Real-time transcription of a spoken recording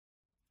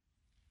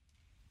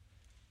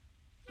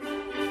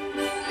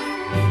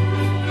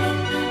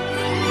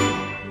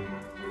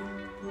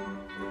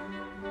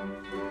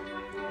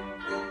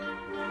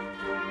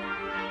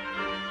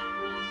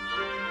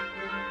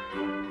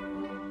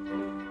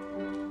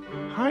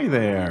Hi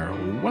there.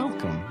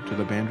 Welcome to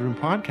the Band Room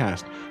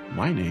Podcast.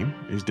 My name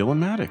is Dylan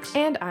Maddox.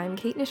 And I'm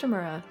Kate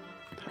Nishimura.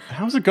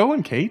 How's it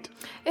going, Kate?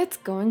 It's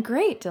going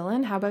great,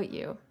 Dylan. How about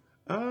you?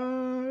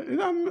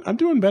 I'm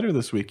doing better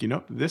this week. You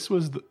know, this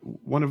was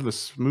one of the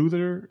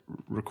smoother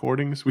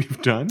recordings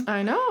we've done.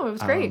 I know, it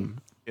was great.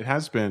 It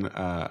has been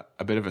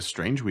a bit of a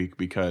strange week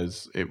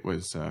because it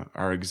was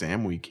our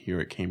exam week here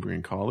at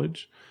Cambrian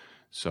College.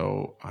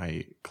 So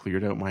I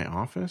cleared out my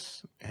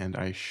office and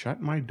I shut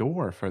my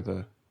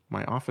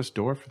office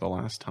door for the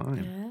last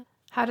time. Yeah.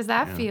 How does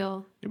that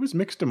feel? It was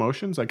mixed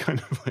emotions. I kind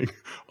of like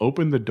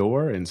opened the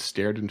door and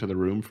stared into the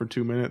room for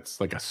 2 minutes,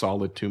 like a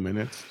solid 2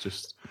 minutes,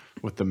 just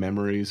with the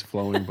memories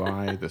flowing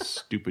by, the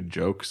stupid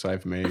jokes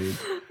I've made,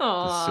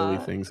 the silly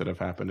things that have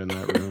happened in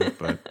that room.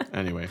 But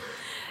anyway.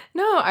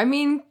 No, I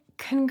mean,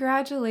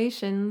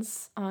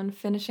 congratulations on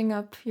finishing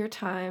up your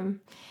time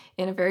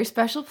in a very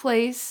special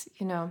place.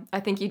 You know,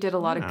 I think you did a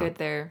lot of good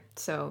there,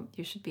 so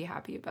you should be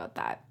happy about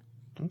that.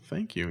 Well,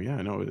 thank you. Yeah,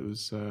 I know it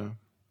was,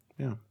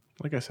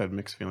 like I said,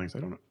 mixed feelings. I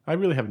don't know. I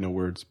really have no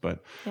words,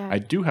 but I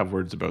do have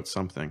words about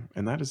something,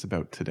 and that is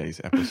about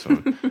today's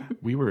episode.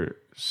 We were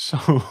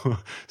so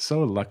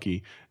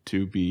lucky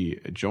to be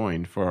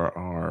joined for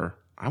our,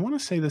 I want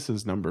to say this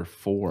is number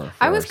 4.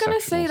 I was going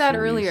to say that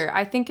earlier.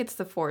 I think it's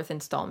the 4th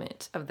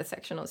installment of the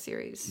sectional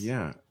series.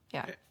 Yeah.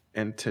 Yeah.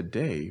 And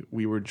today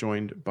we were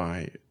joined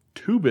by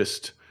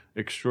tubist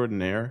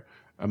extraordinaire,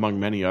 among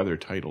many other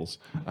titles,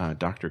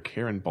 Dr.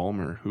 Karen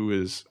Balmer, who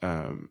is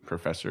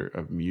professor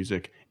of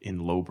music in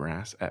low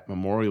brass at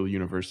Memorial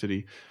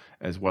University,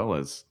 as well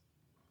as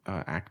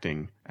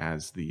acting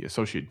as the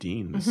associate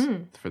dean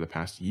for the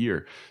past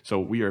year. So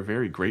we are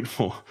very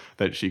grateful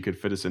that she could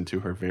fit us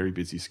into her very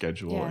busy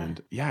schedule. Yeah.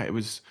 And yeah, it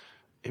was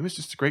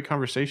just a great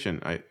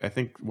conversation. I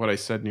think what I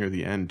said near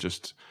the end,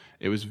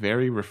 it was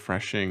very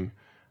refreshing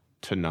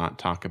to not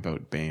talk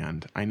about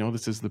band. I know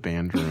this is the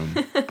band room,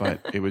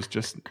 but it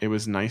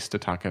was nice to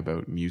talk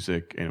about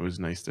music, and it was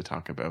nice to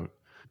talk about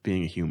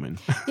being a human.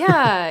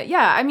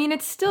 Yeah. I mean,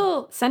 it's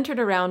still centered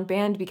around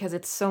band because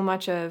it's so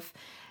much of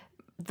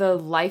the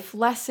life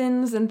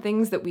lessons and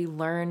things that we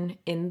learn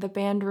in the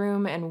band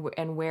room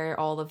and where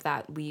all of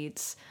that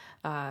leads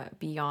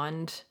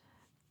beyond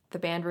the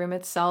band room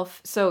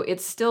itself. So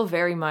it's still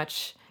very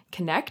much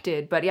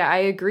connected. But yeah, I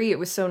agree. It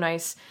was so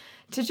nice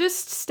to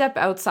just step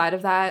outside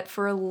of that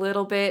for a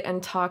little bit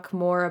and talk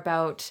more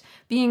about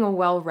being a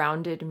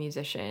well-rounded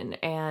musician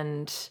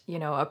and, you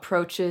know,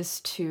 approaches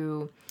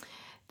to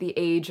the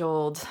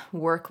age-old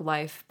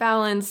work-life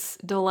balance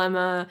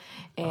dilemma.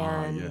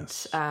 And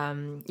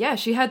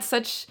she had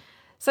such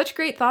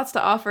great thoughts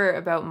to offer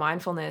about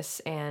mindfulness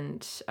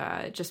and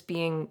just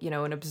being, you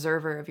know, an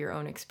observer of your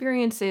own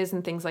experiences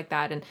and things like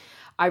that. And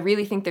I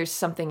really think there's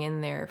something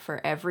in there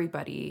for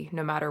everybody,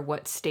 no matter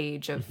what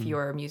stage of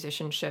your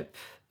musicianship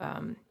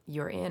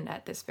you're in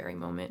at this very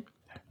moment.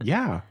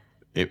 Yeah,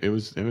 it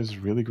was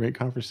really great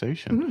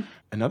conversation. Mm-hmm.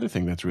 Another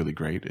thing that's really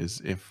great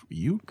is if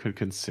you could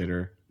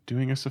consider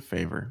doing us a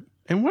favor.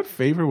 And what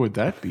favor would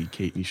that be,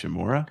 Kate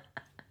Nishimura?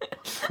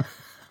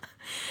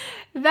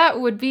 That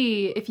would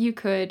be if you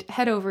could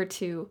head over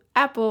to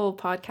Apple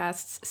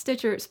Podcasts,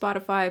 Stitcher,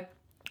 Spotify,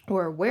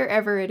 or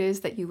wherever it is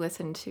that you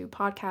listen to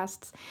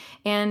podcasts.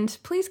 And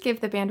please give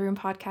the Band Room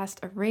Podcast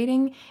a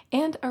rating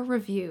and a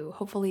review,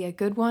 hopefully a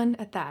good one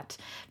at that,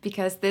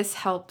 because this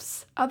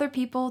helps other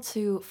people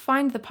to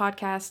find the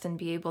podcast and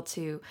be able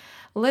to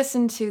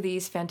listen to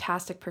these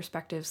fantastic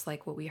perspectives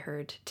like what we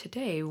heard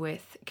today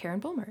with Karen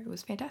Balmer. It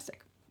was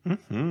fantastic.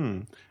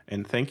 Mm-hmm.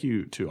 And thank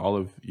you to all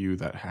of you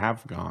that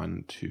have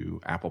gone to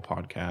Apple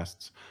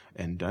Podcasts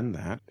and done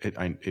that.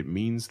 It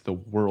means the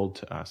world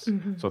to us.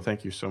 Mm-hmm. So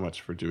thank you so much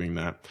for doing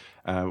that.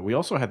 We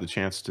also had the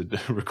chance to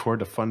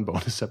record a fun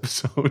bonus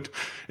episode.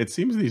 It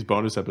seems these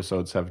bonus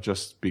episodes have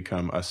just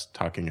become us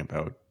talking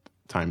about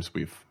times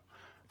we've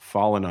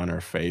fallen on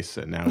our face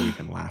and now we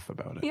can laugh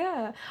about it.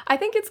 Yeah. I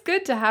think it's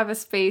good to have a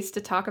space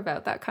to talk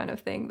about that kind of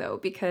thing, though,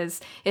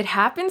 because it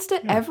happens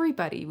to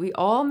everybody. We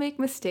all make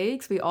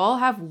mistakes. We all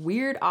have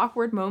weird,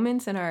 awkward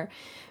moments in our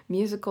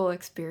musical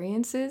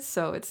experiences.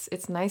 So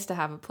it's nice to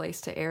have a place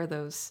to air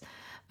those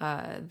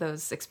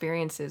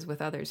experiences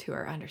with others who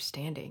are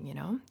understanding, you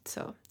know?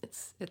 So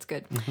it's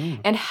good.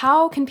 Mm-hmm. And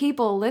how can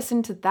people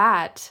listen to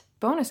that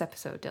bonus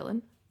episode,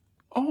 Dylan?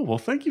 Oh, well,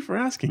 thank you for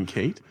asking,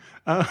 Kate.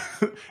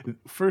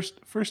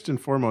 First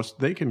and foremost,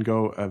 they can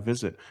go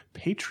visit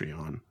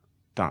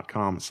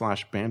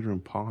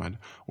patreon.com/bandroompod,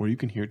 where you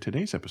can hear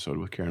today's episode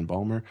with Karen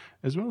Balmer,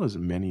 as well as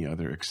many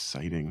other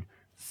exciting,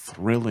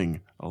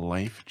 thrilling,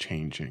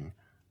 life-changing,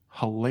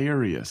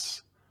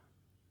 hilarious,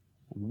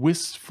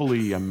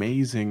 wistfully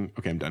amazing,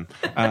 okay, I'm done,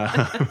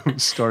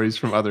 stories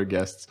from other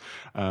guests,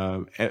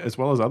 as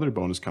well as other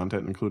bonus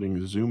content,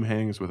 including Zoom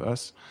hangs with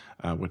us,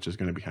 which is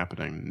going to be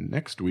happening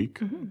next week.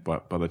 Mm-hmm.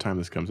 But by the time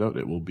this comes out,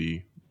 it will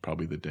be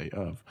probably the day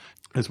of,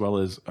 as well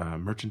as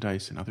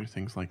merchandise and other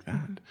things like that.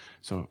 Mm-hmm.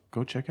 So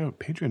go check out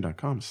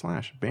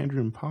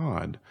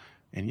patreon.com/bandroompod.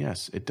 And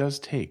yes, it does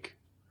take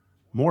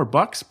more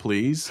bucks,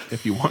 please,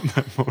 if you want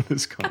that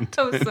bonus content.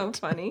 That was so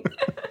funny.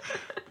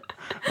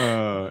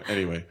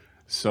 Anyway,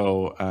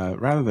 So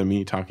rather than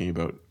me talking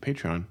about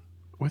Patreon,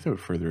 without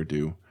further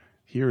ado,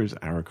 here is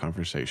our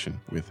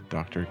conversation with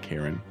Dr.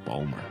 Karen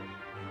Balmer.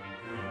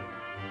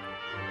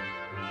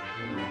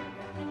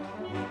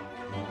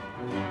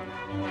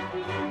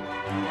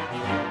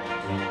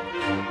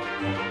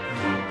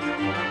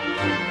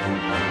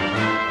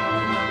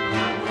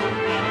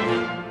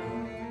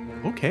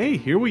 Okay,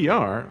 here we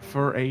are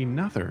for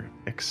another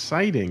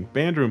exciting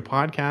Bandroom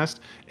podcast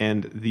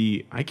and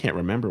I can't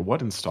remember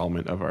what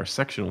installment of our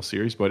sectional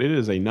series, but it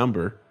is a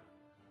number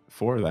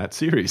for that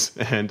series.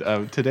 And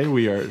today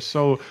we are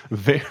so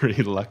very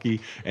lucky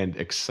and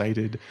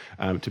excited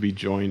to be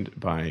joined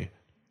by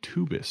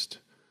tubist,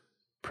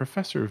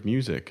 professor of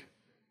music,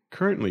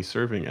 currently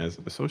serving as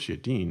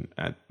Associate Dean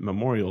at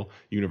Memorial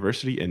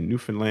University in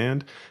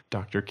Newfoundland,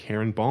 Dr.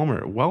 Karen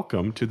Balmer.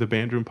 Welcome to the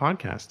Bandroom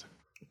podcast.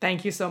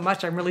 Thank you so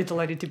much. I'm really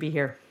delighted to be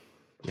here.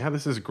 Yeah,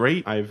 this is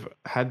great. I've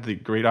had the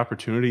great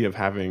opportunity of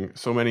having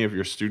so many of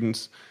your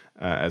students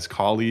as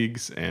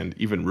colleagues and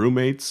even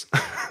roommates.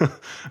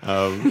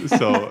 I'm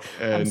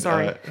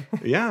sorry.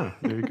 Yeah,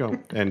 there you go.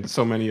 And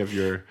so many of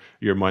your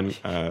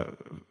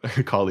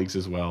colleagues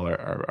as well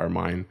are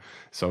mine.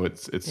 So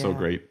it's so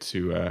great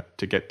to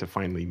get to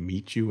finally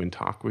meet you and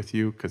talk with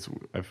you, because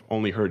I've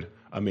only heard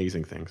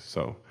amazing things.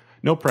 So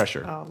no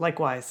pressure. Oh,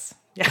 likewise.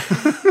 Yeah.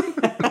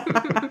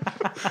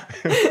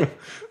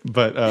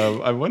 But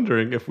I'm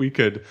wondering if we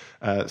could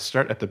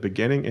start at the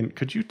beginning. And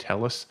could you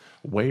tell us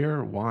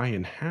where, why,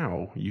 and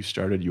how you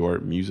started your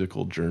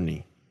musical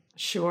journey?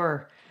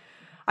 Sure.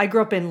 I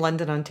grew up in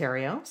London,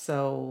 Ontario,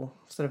 so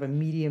sort of a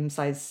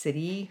medium-sized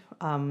city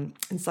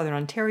in Southern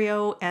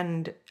Ontario.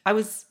 And I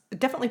was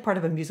definitely part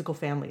of a musical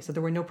family. So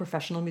there were no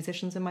professional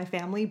musicians in my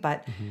family,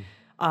 but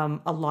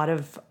a lot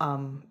of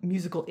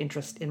musical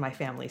interest in my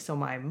family. So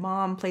my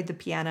mom played the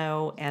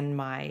piano, and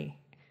my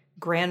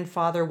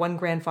one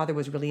grandfather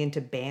was really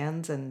into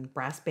bands and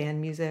brass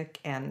band music,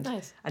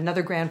 and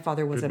another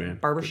grandfather was a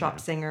barbershop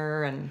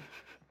singer. And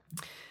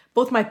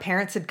both my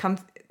parents had come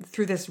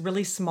through this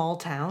really small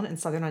town in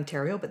Southern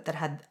Ontario, but that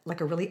had like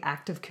a really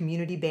active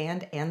community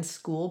band and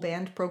school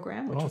band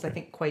program, which was, I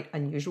think, quite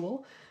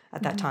unusual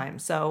at that time.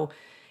 So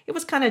it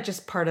was kind of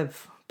just part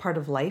of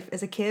life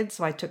as a kid.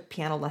 So I took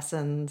piano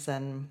lessons,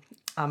 and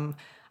I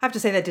have to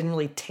say that didn't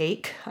really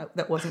take.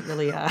 That wasn't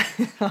really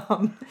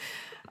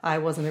I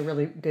wasn't a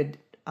really good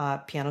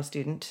piano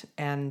student,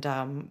 and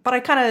but I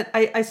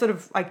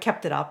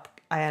kept it up,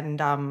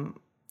 and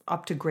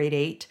up to grade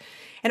 8,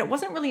 and it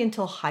wasn't really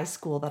until high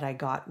school that I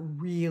got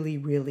really,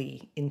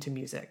 really into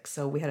music.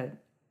 So we had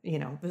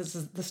this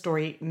is the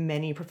story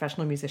many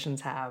professional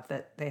musicians have,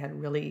 that they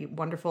had really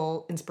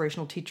wonderful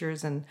inspirational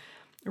teachers and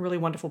a really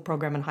wonderful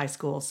program in high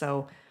school.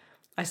 So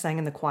I sang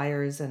in the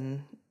choirs,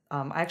 and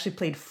I actually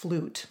played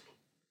flute.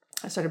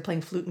 I started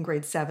playing flute in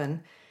grade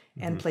 7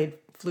 and played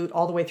flute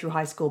all the way through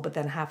high school, but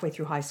then halfway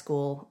through high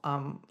school,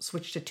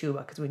 switched to tuba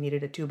because we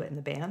needed a tuba in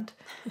the band.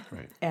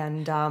 Right.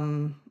 And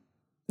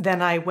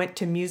then I went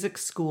to music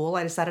school.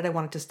 I decided I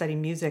wanted to study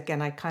music,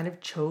 and I kind of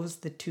chose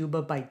the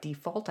tuba by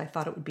default. I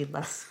thought it would be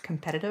less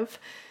competitive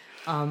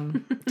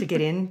to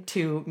get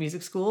into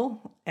music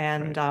school.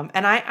 And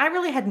and I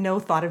really had no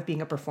thought of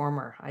being a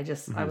performer. I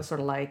was sort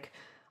of like,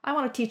 I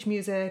want to teach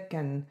music,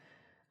 and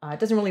it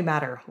doesn't really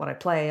matter what I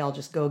play. I'll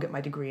just go get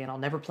my degree, and I'll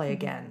never play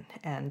again.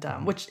 And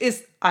which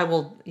is,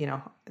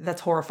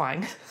 that's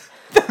horrifying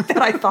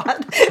that I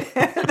thought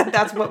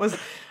that's what was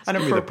an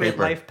appropriate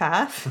life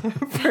path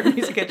for a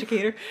music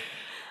educator.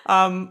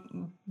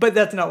 But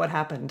that's not what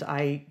happened.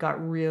 I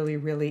got really,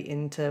 really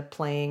into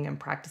playing and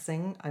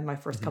practicing in my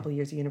first couple of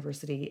years of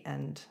university,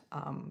 and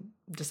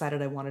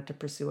decided I wanted to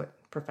pursue it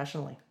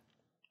professionally.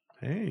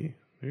 Hey,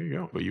 there you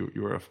go. But you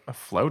were a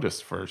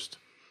flautist first.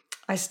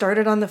 I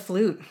started on the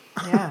flute.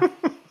 Yeah.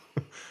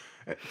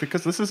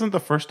 Because this isn't the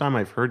first time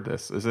I've heard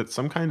this. Is it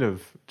some kind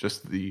of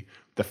just the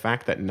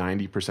fact that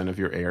 90% of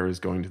your air is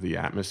going to the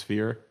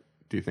atmosphere?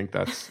 Do you think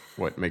that's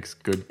what makes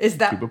good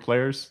tuba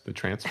players, the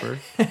transfer?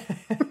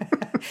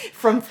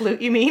 From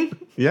flute, you mean?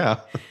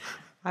 Yeah.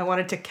 I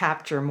wanted to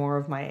capture more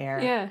of my air.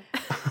 Yeah.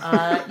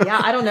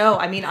 I don't know.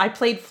 I mean, I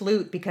played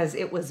flute because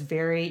it was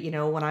very,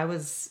 when I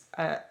was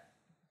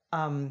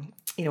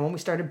when we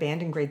started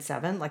band in grade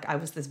 7, like I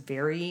was this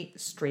very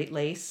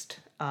straight-laced,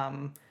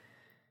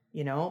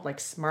 like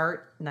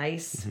smart,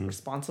 nice,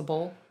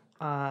 responsible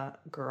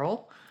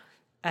girl.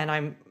 And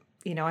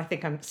I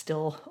think I'm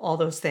still all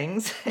those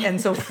things. And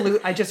so flute,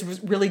 I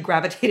just really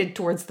gravitated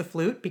towards the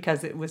flute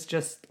because it was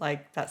just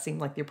like, that seemed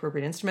like the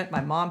appropriate instrument.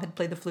 My mom had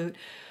played the flute.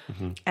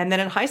 And then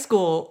in high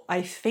school,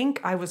 I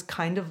think I was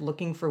kind of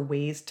looking for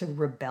ways to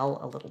rebel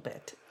a little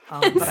bit.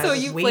 But so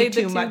you played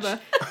the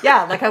tuba.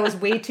 Yeah, like I was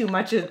way too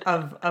much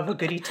of a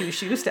goody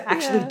two-shoes to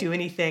actually do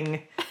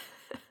anything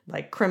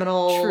like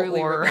criminal truly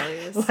or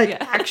rebellious.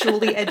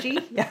 Actually edgy.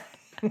 Yeah.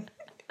 There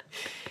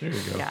you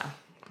go. Yeah.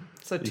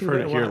 So you've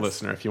heard it here,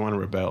 listener. If you want to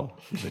rebel,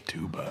 the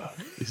tuba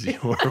is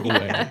your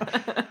way.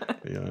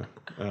 Yeah.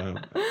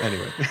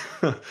 Anyway,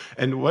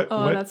 and what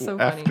that's so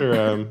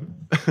after?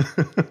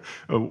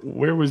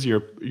 Where was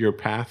your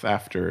path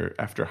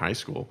after high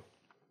school?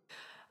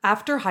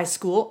 After high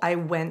school, I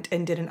went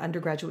and did an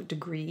undergraduate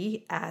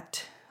degree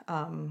at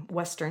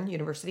Western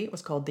University. It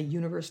was called the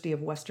University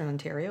of Western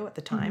Ontario at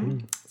the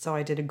time. So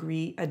I did a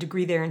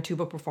degree there in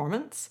tuba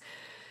performance.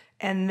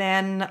 And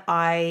then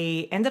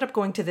I ended up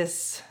going to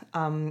this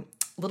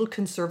little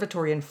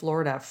conservatory in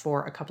Florida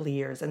for a couple of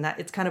years. And that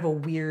it's kind of a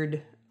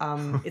weird,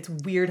 it's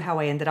weird how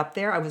I ended up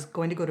there. I was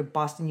going to go to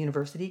Boston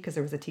University because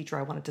there was a teacher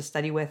I wanted to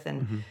study with.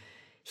 And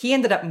he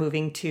ended up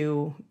moving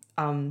to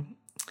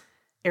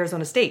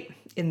Arizona State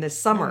in this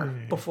summer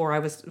before I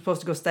was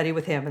supposed to go study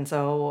with him. And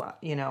so,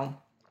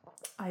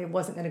 I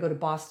wasn't going to go to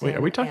Boston. Wait,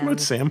 are we talking about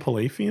Sam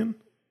Palafian?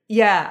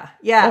 Yeah.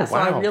 Oh, So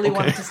wow. I really Okay.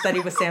 wanted to study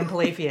with Sam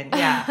Palafian.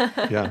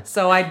 Yeah. Yeah.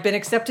 So I'd been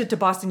accepted to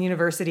Boston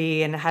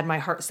University and had my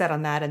heart set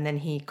on that. And then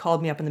he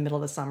called me up in the middle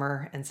of the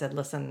summer and said,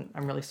 listen,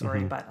 I'm really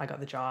sorry, but I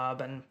got the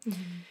job and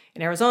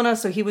in Arizona.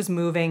 So he was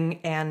moving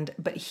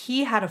but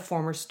he had a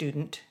former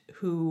student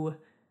who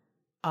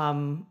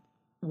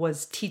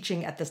was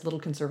teaching at this little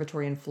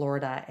conservatory in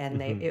Florida.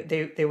 And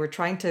they were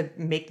trying to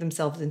make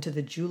themselves into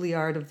the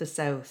Juilliard of the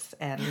South.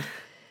 And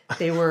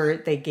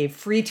they gave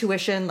free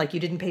tuition, like you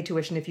didn't pay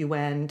tuition if you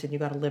went, and you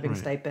got a living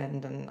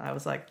stipend. And I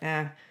was like,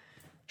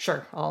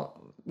 sure, I'll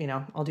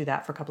do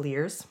that for a couple of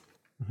years.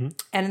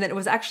 And then it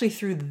was actually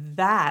through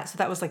that. So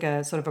that was like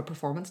a sort of a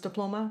performance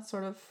diploma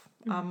sort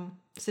of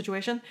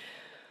situation.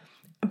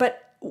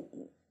 But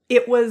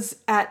it was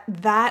at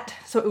that,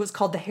 so it was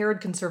called the Herod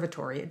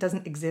Conservatory. It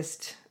doesn't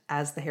exist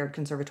as the Herod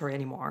Conservatory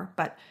anymore,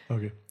 but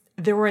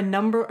there were a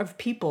number of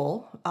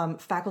people,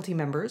 faculty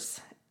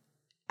members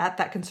at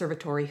that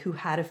conservatory who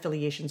had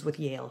affiliations with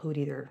Yale,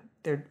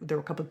 there were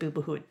a couple of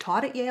people who had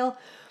taught at Yale,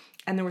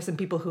 and there were some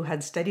people who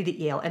had studied at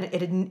Yale,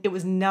 and it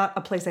was not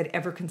a place I'd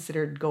ever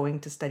considered going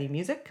to study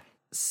music.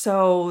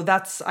 So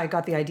I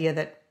got the idea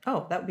that,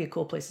 that would be a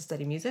cool place to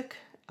study music.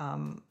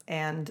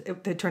 And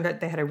it turned out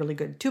they had a really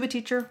good tuba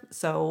teacher.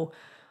 So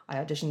I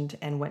auditioned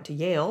and went to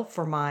Yale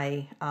for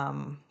my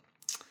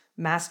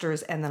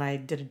master's, and then I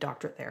did a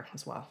doctorate there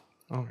as well.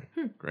 Okay,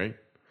 great.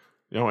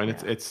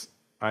 And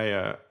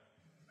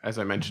as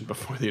I mentioned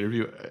before the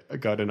interview, I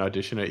got an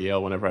audition at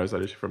Yale whenever I was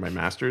auditioning for my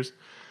master's,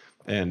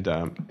 and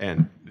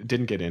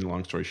didn't get in.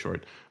 Long story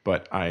short,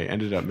 but I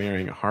ended up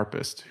marrying a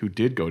harpist who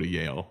did go to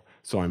Yale,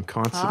 so I'm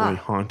constantly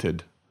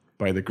haunted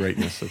by the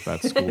greatness of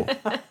that school.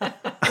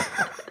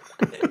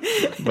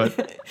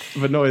 but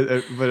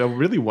a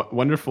really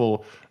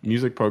wonderful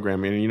music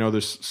program. And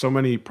there's so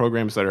many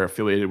programs that are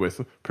affiliated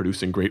with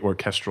producing great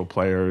orchestral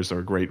players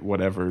or great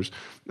whatevers.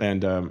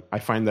 And I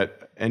find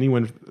that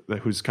anyone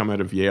who's come out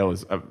of Yale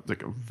is a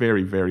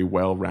very, very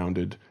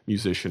well-rounded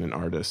musician and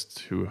artist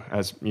who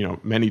has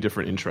many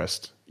different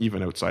interests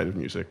even outside of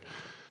music.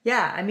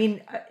 Yeah, I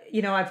mean,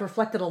 I've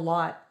reflected a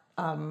lot,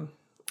 on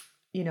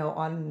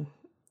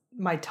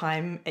my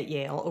time at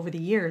Yale over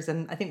the years,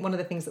 and I think one of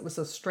the things that was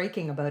so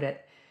striking about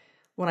it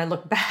when I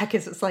look back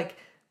is it's like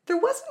there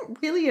wasn't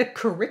really a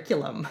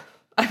curriculum.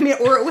 I mean,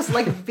 or it was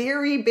like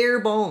very bare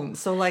bones.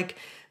 So like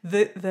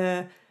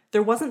there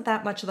wasn't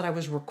that much that I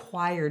was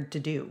required to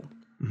do.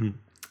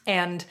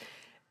 And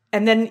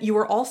then you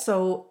were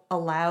also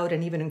allowed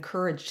and even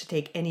encouraged to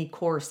take any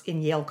course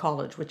in Yale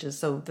College, which is,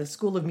 so the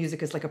School of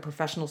Music is like a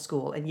professional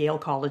school, and Yale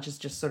College is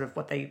just sort of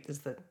what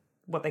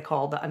they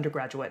call the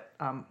undergraduate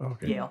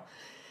Yale.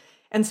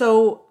 And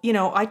so,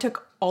 I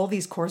took all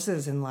these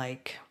courses in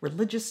like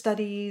religious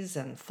studies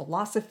and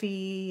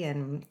philosophy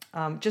and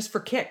just for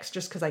kicks,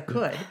 just because I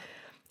could.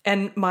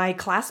 And my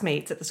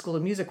classmates at the School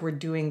of Music were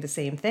doing the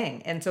same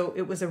thing. And so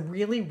it was a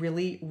really,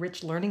 really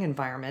rich learning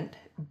environment,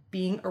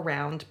 being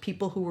around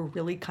people who were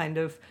really kind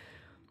of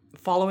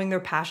following their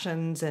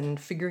passions and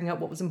figuring out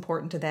what was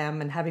important to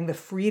them and having the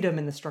freedom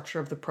in the structure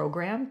of the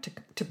program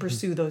to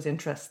pursue those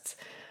interests.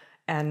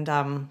 And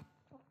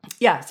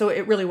so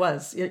it really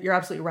was. You're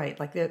absolutely right.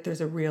 Like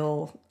there's a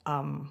real,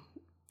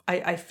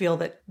 I feel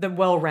that the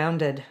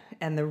well-rounded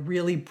and the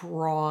really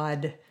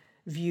broad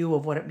view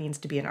of what it means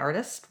to be an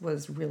artist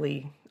was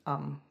really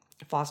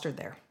fostered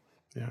there.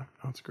 Yeah,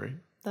 that's great.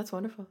 That's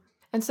wonderful.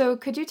 And so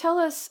could you tell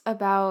us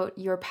about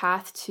your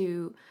path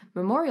to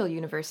Memorial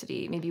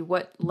University, maybe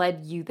what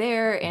led you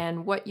there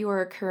and what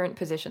your current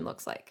position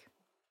looks like?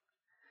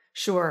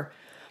 Sure.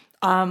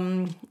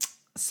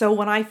 So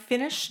when I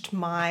finished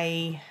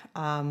my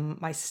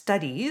my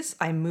studies,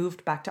 I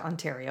moved back to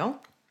Ontario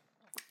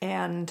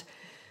and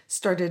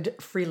started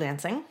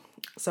freelancing.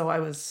 So I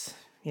was,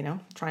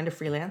 trying to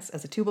freelance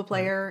as a tuba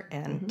player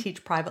and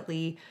teach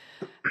privately.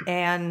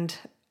 And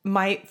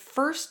my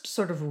first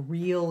sort of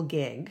real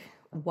gig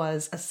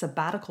was a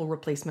sabbatical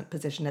replacement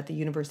position at the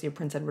University of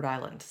Prince Edward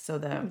Island. So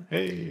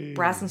the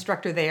brass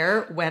instructor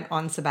there went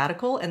on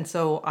sabbatical. And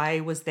so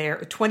I was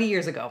there 20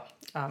 years ago,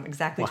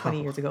 exactly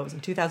 20 years ago. It was in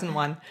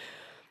 2001.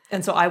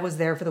 And so I was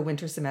there for the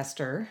winter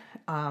semester.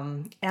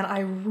 And I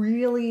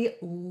really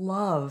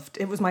loved,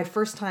 it was my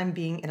first time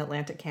being in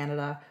Atlantic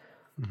Canada.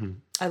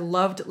 I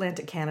loved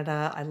Atlantic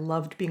Canada. I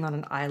loved being on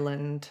an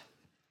island.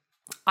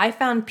 I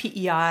found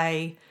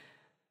PEI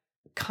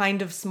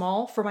kind of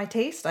small for my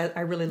taste. I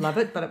really love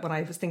it. But when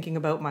I was thinking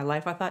about my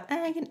life, I thought,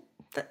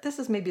 this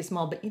is maybe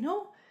small. But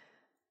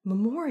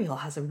Memorial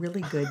has a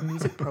really good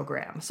music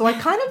program. So I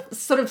kind of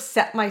sort of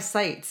set my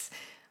sights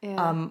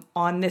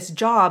on this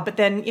job. But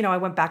then, I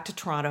went back to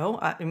Toronto.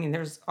 I mean,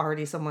 there's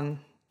already someone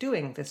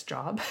doing this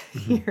job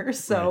here.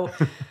 So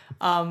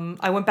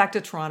I went back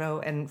to Toronto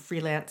and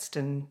freelanced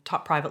and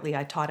taught privately.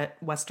 I taught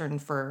at Western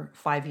for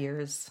 5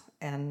 years,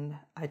 and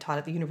I taught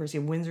at the University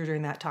of Windsor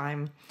during that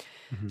time.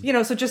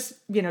 So just,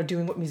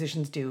 doing what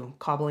musicians do,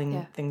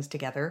 cobbling things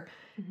together.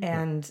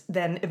 And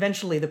then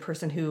eventually the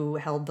person who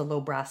held the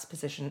low brass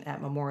position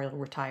at Memorial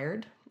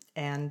retired.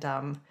 And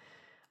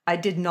I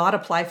did not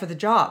apply for the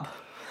job.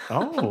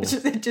 Oh.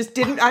 It just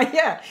didn't,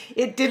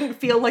 it didn't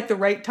feel like the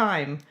right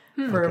time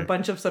for a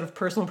bunch of sort of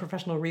personal and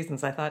professional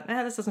reasons. I thought,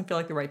 this doesn't feel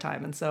like the right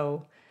time. And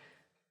so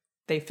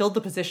they filled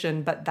the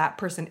position, but that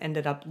person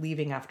ended up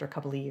leaving after a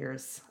couple of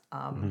years.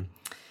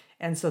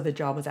 And so the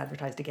job was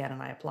advertised again,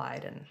 and I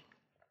applied,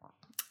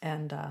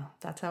 and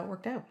that's how it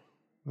worked out.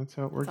 That's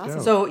how it worked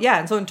out. So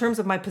and so in terms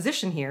of my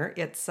position here,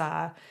 it's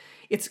I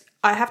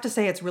have to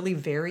say it's really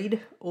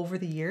varied over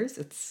the years.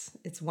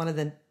 It's one of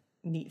the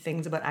neat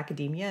things about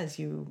academia is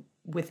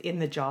within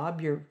the job,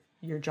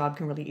 your job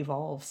can really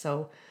evolve.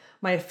 So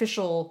my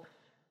official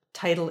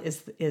title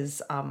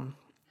is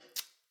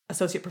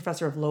associate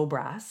professor of low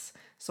brass.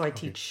 So I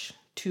teach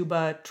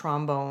tuba,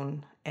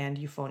 trombone, and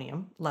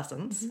euphonium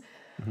lessons.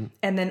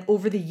 And then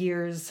over the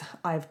years,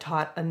 I've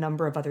taught a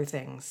number of other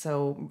things.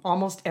 So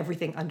almost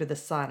everything under the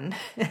sun,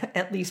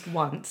 at least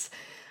once.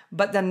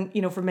 But then,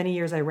 for many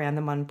years, I ran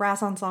the Munn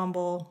Brass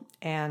Ensemble.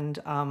 And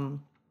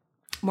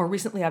more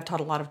recently, I've taught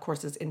a lot of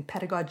courses in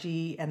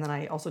pedagogy. And then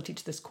I also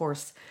teach this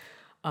course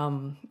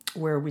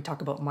where we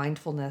talk about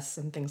mindfulness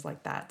and things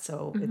like that.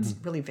 So it's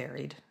really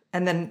varied.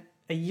 And then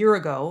a year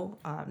ago,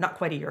 not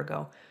quite a year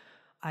ago,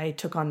 I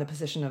took on the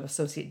position of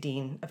Associate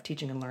Dean of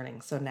Teaching and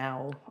Learning. So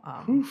now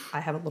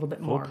I have a little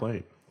bit more. Full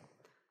plate.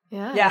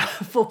 Yeah. Yeah,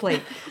 full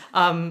plate.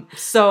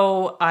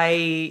 So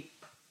I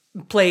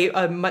play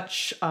a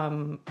much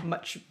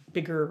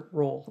bigger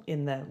role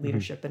in the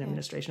leadership and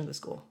administration of the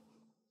school.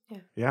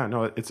 Yeah,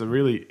 no, it's a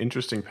really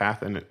interesting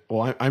path, and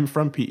I'm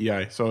from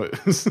PEI, so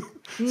it's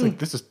like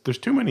there's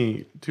too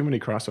many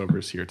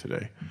crossovers here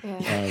today.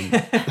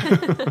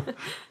 Yeah.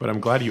 But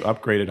I'm glad you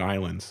upgraded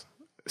Islands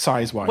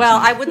size-wise. Well,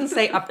 I wouldn't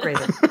say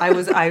upgraded.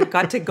 I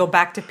got to go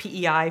back to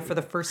PEI for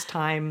the first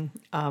time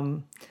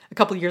a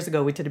couple of years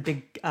ago. We did a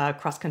big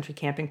cross-country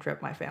camping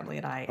trip, my family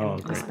and I,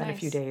 and we spent a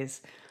few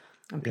days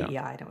on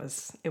PEI, and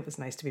it was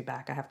nice to be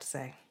back, I have to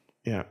say.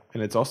 Yeah,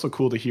 and it's also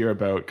cool to hear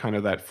about kind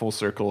of that full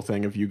circle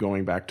thing of you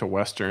going back to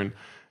Western.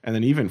 And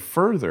then even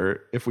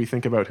further, if we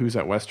think about who's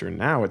at Western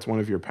now, it's one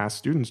of your past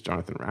students,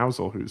 Jonathan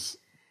Rousel, who's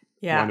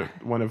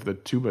one of the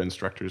tuba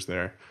instructors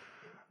there.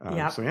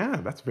 So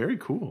that's very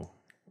cool.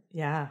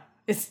 Yeah,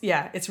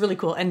 it's really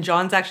cool. And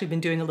John's actually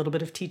been doing a little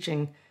bit of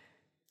teaching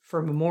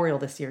for Memorial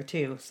this year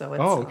too. So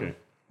it's okay.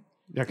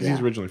 Yeah, because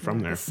he's originally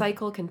from there. The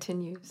cycle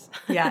continues.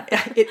 Yeah,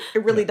 it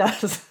really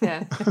does.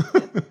 Yeah.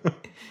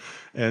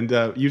 And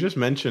you just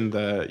mentioned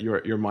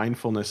your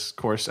mindfulness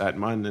course at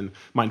Munn and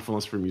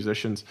mindfulness for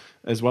musicians,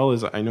 as well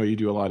as I know you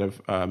do a lot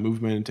of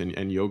movement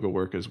and yoga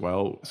work as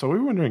well. So we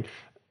were wondering,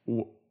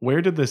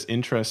 where did this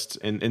interest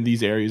in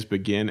these areas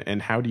begin,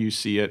 and how do you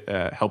see it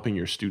helping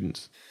your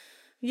students?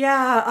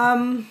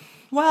 Yeah,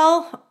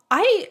 well,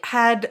 I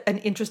had an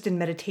interest in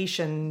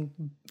meditation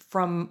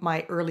from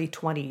my early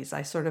 20s.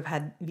 I sort of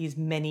had these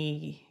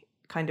many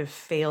kind of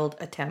failed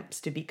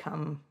attempts to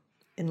become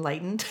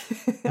enlightened.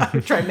 I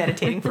would try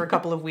meditating for a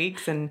couple of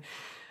weeks and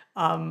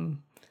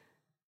then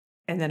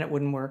it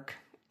wouldn't work.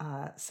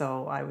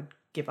 So I would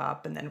give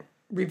up and then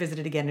revisit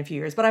it again in a few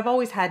years. But I've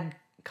always had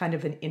kind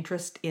of an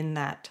interest in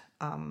that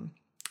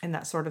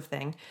sort of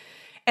thing.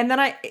 And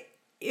then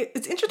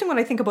it's interesting when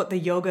I think about the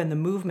yoga and the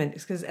movement,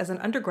 because as an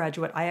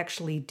undergraduate, I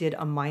actually did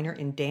a minor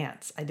in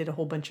dance. I did a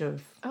whole bunch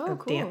of cool.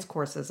 dance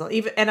courses.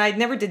 And I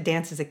never did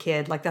dance as a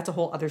kid. Like that's a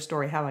whole other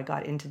story how I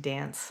got into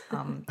dance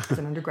as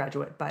an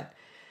undergraduate. But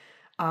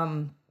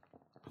I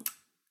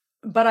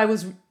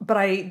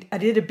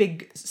did a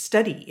big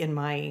study in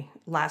my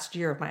last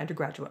year of my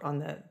undergraduate on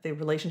the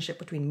relationship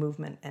between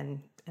movement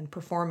and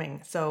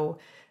performing. So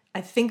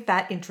I think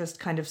that interest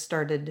kind of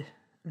started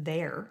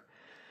there.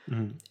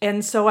 Mm-hmm.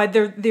 And so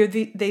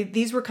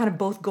these were kind of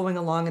both going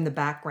along in the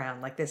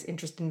background, like this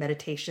interest in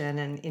meditation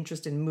and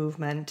interest in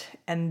movement.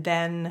 And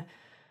then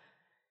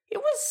it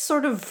was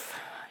sort of,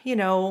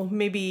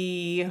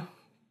 maybe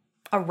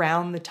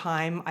around the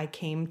time I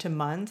came to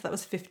Munn. So that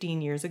was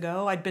 15 years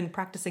ago. I'd been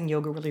practicing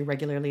yoga really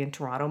regularly in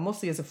Toronto,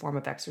 mostly as a form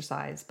of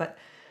exercise. But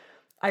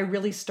I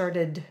really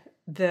started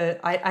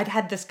I'd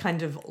had this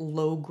kind of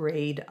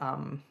low-grade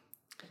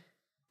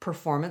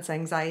performance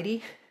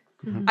anxiety.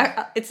 Mm-hmm.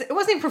 It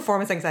wasn't even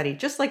performance anxiety,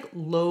 just like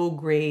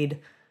low-grade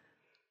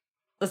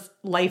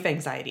life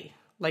anxiety.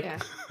 Like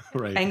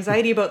right.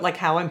 anxiety about like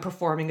how I'm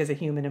performing as a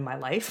human in my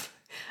life,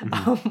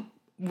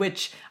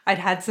 which I'd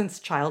had since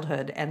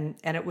childhood. And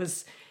it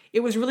was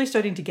really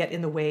starting to get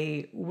in the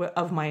way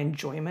of my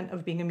enjoyment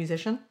of being a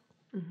musician.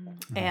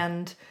 Mm-hmm.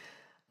 And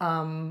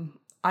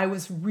I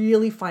was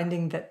really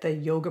finding that the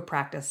yoga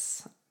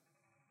practice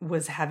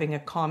was having a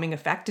calming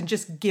effect, and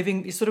just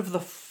giving sort of the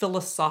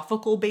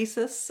philosophical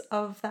basis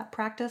of that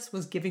practice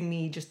was giving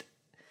me just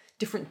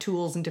different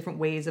tools and different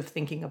ways of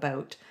thinking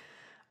about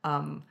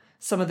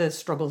some of the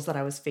struggles that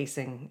I was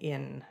facing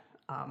in,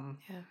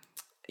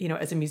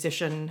 as a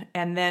musician.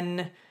 And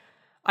then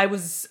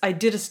I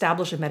did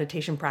establish a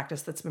meditation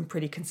practice that's been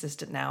pretty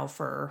consistent now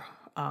for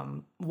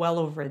well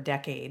over a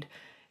decade,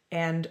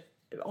 and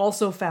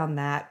also found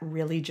that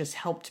really just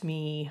helped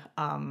me.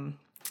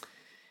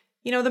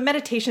 The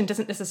meditation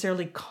doesn't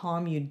necessarily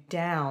calm you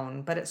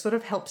down, but it sort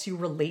of helps you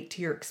relate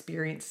to your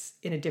experience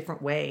in a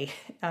different way.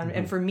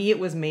 And for me, it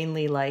was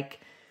mainly like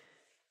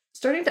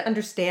starting to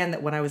understand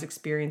that when I was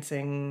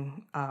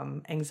experiencing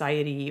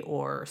anxiety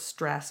or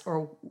stress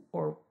or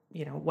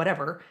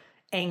whatever,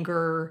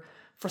 anger,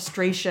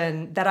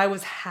 frustration, that I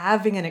was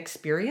having an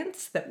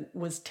experience that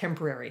was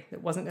temporary,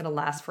 that wasn't going to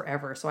last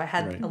forever. So I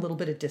had a little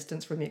bit of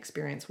distance from the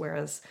experience,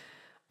 whereas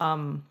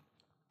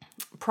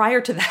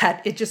prior to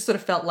that, it just sort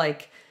of felt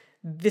like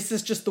this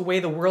is just the way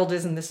the world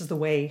is and this is the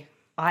way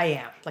I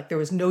am. Like there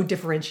was no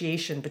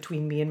differentiation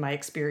between me and my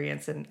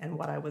experience and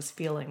what I was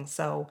feeling.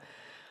 So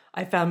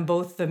I found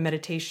both the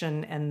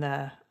meditation and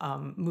the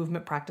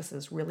movement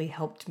practices really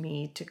helped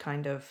me to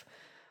kind of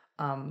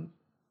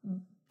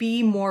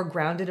be more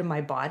grounded in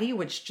my body,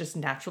 which just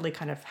naturally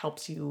kind of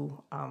helps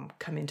you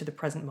come into the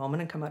present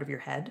moment and come out of your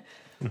head.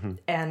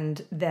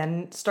 And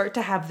then start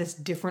to have this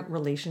different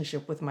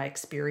relationship with my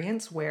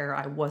experience where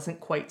I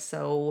wasn't quite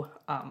so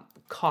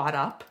caught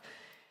up.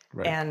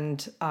 Right.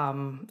 And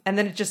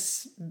then it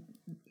just,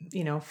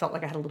 felt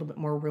like I had a little bit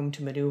more room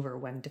to maneuver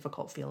when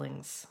difficult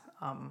feelings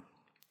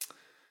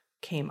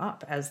came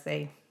up, as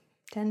they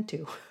tend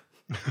to.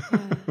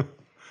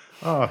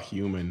 Oh,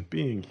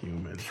 being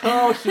human.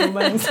 Oh,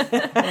 humans.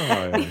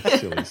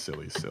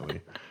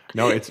 Silly.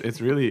 No,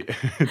 it's really,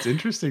 it's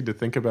interesting to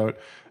think about.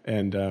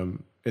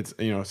 And it's,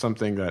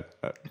 something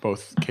that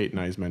both Kate and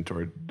I's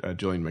mentored,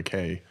 Jillian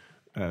McKay,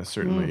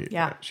 certainly.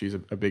 She's a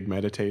big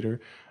meditator.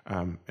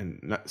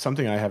 And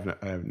something I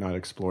have not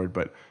explored,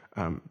 but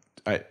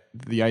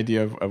the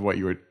idea of what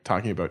you were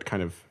talking about,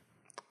 kind of,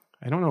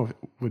 I don't know,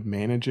 would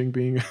managing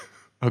being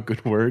a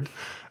good word?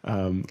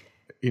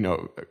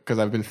 Because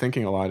I've been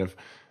thinking a lot of,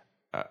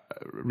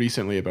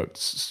 recently about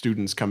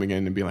students coming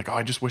in and being like, oh,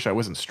 I just wish I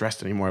wasn't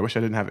stressed anymore. I wish I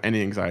didn't have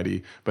any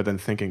anxiety. But then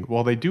thinking,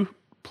 well, they do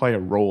play a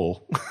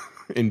role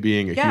in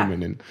being a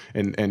human.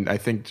 And I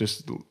think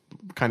just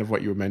kind of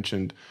what you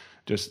mentioned,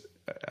 just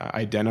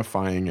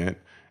identifying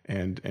it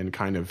and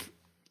kind of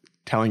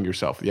telling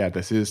yourself,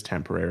 this is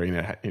temporary and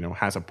it,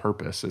 has a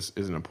purpose is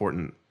an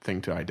important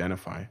thing to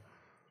identify.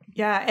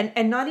 Yeah.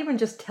 And not even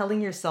just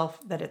telling yourself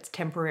that it's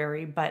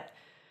temporary, but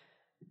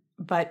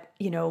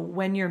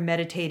when you're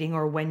meditating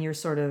or when you're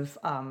sort of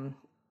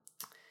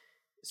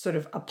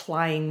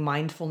applying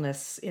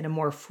mindfulness in a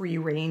more free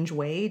range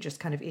way, just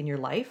kind of in your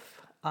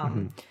life,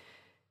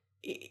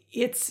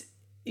 it's,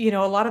 a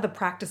lot of the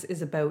practice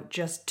is about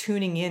just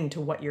tuning in to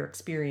what your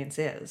experience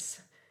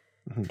is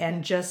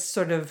and just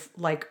sort of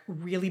like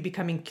really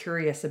becoming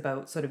curious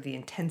about sort of the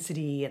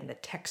intensity and the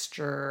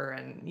texture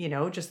and,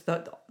 just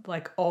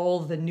all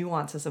the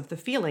nuances of the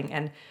feeling.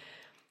 And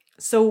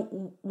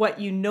so what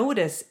you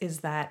notice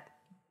is that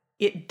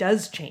it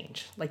does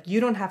change. Like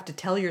you don't have to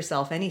tell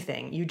yourself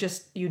anything.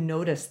 You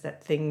notice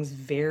that things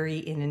vary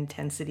in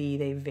intensity.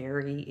 They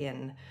vary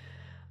in,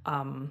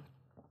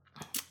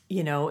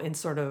 in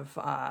sort of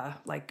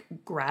like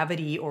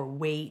gravity or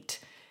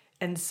weight.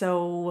 And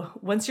so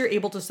once you're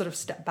able to sort of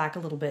step back a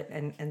little bit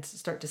and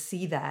start to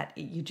see that,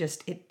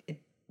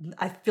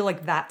 I feel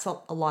like that's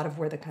a lot of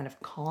where the kind of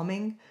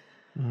calming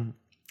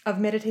of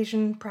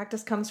meditation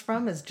practice comes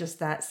from, is just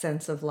that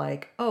sense of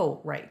like,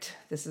 oh, right,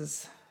 this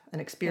is an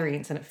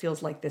experience and it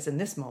feels like this in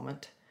this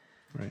moment.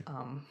 Right.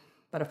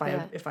 But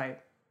if I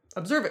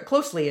observe it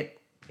closely,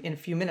 in a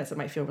few minutes, it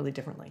might feel really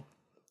differently.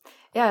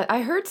 Yeah.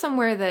 I heard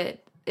somewhere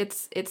that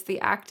it's the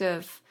act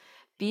of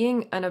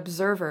being an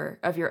observer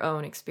of your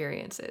own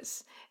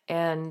experiences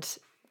and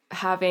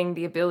having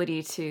the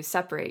ability to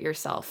separate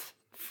yourself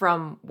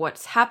from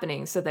what's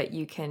happening so that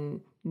you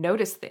can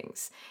notice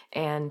things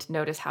and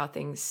notice how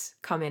things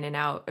come in and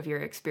out of your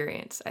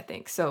experience, I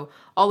think. So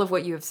all of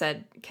what you have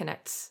said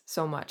connects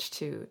so much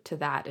to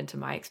that and to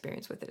my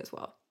experience with it as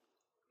well.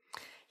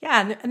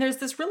 Yeah. And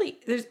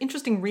there's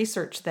interesting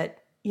research that,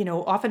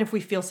 often if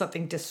we feel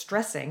something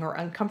distressing or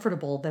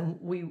uncomfortable, then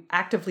we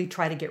actively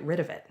try to get rid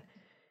of it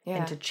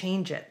and to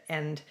change it.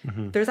 And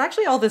there's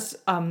actually all this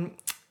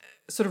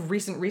sort of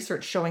recent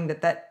research showing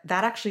that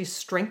actually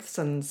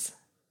strengthens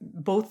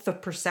both the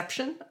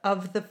perception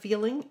of the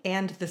feeling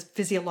and the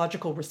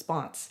physiological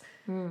response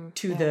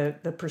to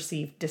the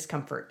perceived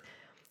discomfort.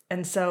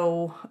 And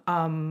so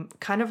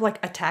kind of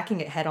like attacking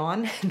it head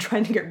on and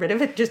trying to get rid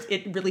of it,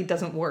 it really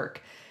doesn't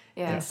work.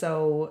 Yeah. And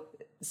so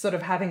sort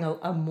of having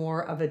a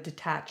more of a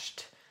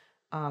detached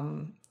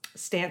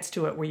stance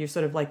to it, where you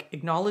sort of like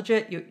acknowledge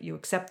it, you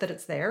accept that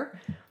it's there,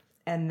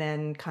 and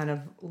then kind of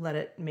let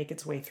it make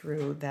its way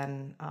through,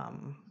 then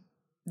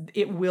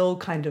it will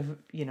kind of,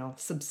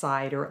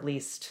 subside or at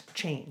least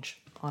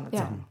change on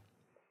its own.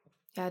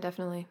 Yeah,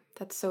 definitely.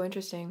 That's so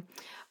interesting.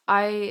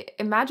 I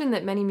imagine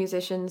that many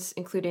musicians,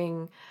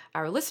 including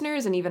our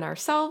listeners and even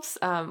ourselves,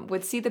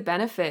 would see the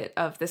benefit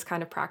of this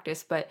kind of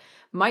practice, but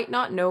might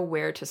not know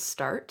where to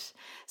start.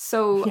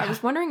 So I Yeah.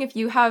 was wondering if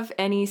you have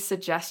any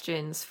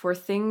suggestions for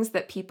things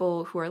that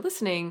people who are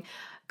listening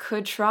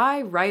could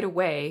try right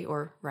away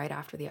or right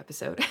after the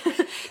episode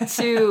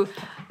to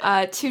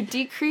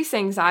decrease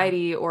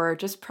anxiety or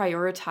just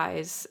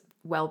prioritize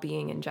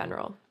well-being in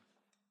general.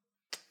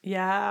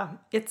 Yeah,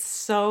 it's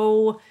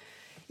so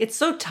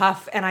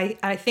tough. And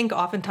I think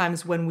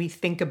oftentimes when we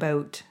think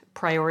about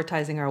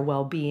prioritizing our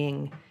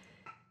well-being,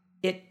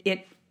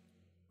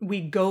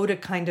 we go to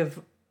kind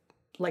of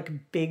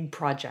like big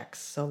projects.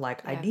 So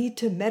like I need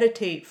to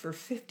meditate for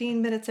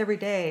 15 minutes every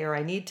day, or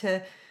I need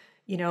to,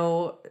 you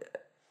know,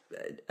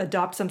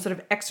 adopt some sort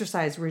of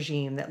exercise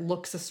regime that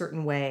looks a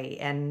certain way.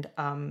 And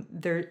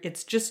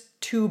it's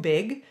just too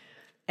big.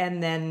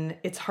 And then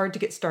it's hard to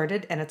get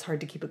started and it's hard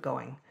to keep it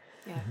going.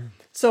 Yeah.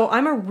 So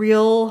I'm a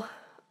real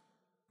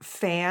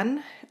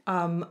fan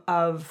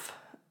of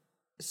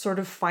sort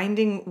of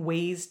finding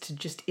ways to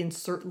just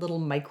insert little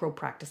micro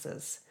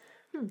practices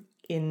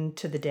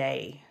into the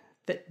day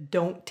that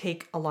don't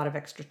take a lot of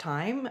extra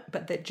time,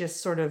 but that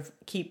just sort of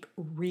keep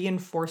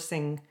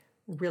reinforcing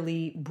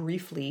really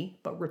briefly,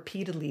 but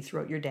repeatedly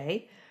throughout your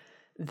day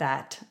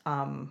that,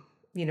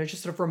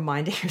 just sort of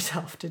reminding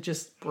yourself to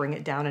just bring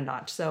it down a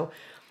notch. So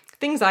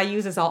things I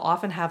use is I'll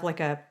often have like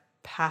a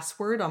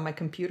password on my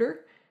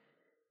computer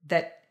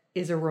that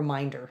is a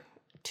reminder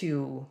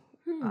to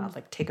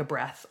like take a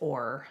breath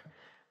or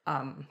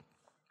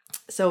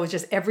so it's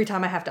just every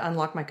time I have to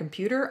unlock my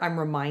computer, I'm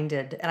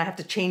reminded, and I have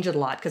to change it a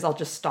lot because I'll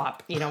just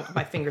stop,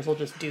 my fingers will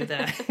just do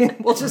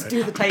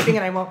the typing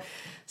and I won't.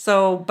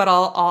 So, but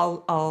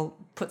I'll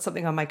put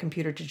something on my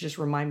computer to just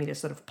remind me to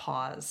sort of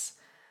pause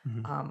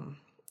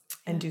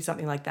and do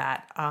something like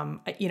that.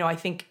 I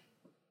think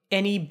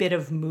any bit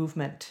of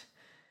movement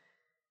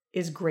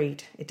is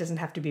great. It doesn't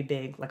have to be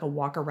big, like a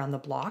walk around the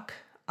block.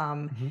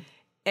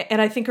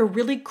 And I think a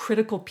really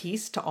critical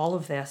piece to all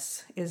of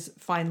this is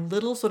find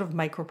little sort of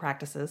micro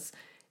practices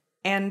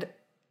and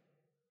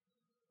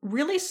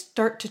really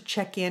start to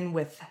check in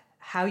with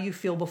how you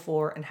feel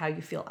before and how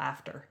you feel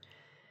after.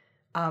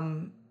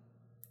 At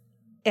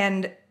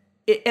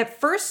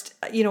first,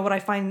 what I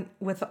find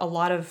with a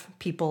lot of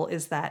people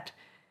is that,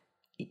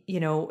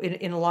 in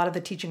a lot of the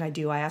teaching I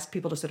do, I ask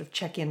people to sort of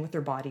check in with their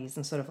bodies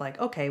and sort of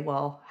like, okay,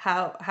 well,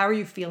 how are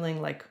you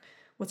feeling? Like,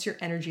 what's your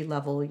energy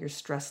level, your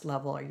stress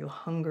level? Are you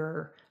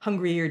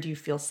hungry or do you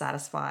feel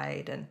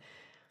satisfied?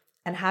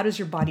 And how does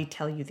your body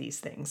tell you these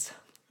things?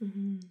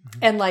 Mm-hmm.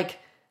 And like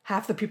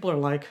half the people are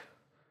like,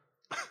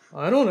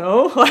 I don't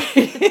know.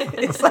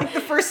 It's like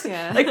the first,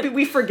 like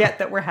we forget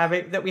that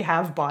we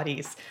have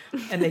bodies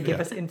and they give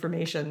us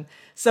information.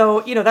 So,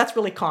 that's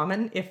really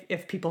common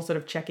if people sort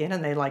of check in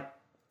and they like,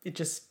 it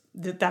just,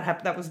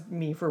 that was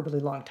me for a really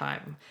long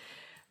time.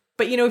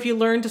 But, if you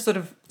learn to sort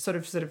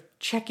of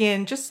check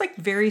in just like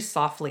very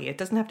softly, it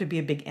doesn't have to be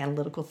a big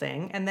analytical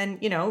thing. And then,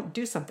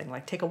 do something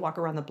like take a walk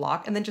around the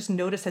block and then just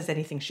notice, has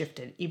anything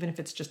shifted, even if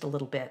it's just a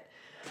little bit.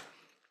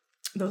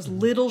 Those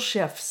little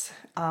shifts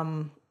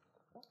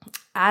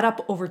add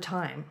up over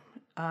time.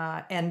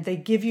 And they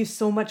give you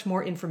so much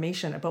more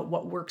information about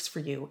what works for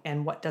you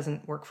and what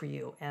doesn't work for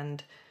you.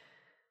 And,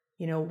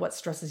 what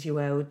stresses you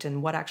out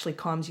and what actually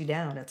calms you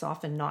down. It's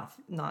often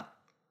not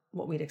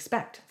what we'd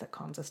expect that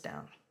calms us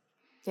down.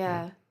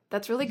 Yeah,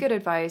 that's really good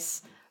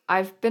advice.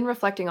 I've been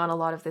reflecting on a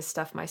lot of this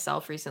stuff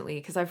myself recently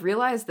because I've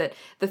realized that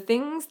the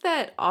things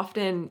that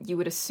often you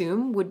would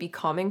assume would be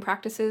calming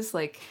practices,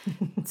 like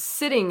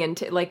sitting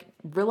and like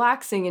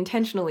relaxing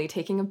intentionally,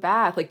 taking a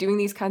bath, like doing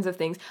these kinds of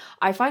things,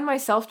 I find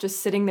myself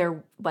just sitting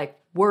there like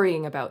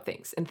worrying about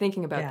things and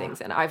thinking about things.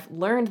 And I've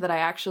learned that I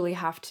actually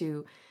have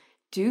to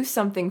do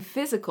something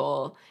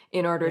physical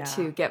in order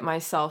to get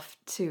myself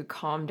to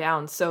calm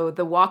down. So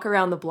the walk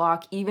around the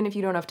block, even if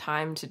you don't have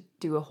time to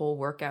do a whole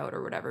workout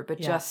or whatever, but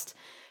just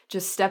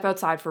step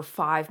outside for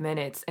 5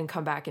 minutes and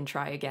come back and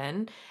try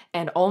again.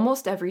 And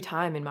almost every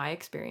time, in my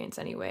experience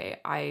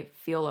anyway, I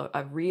feel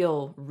a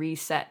real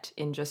reset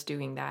in just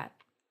doing that.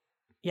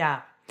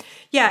 Yeah.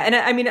 Yeah. And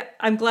I mean,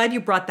 I'm glad you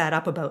brought that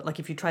up about like,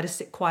 if you try to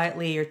sit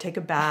quietly or take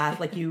a bath,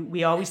 like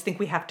we always think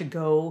we have to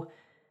go,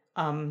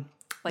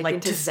 like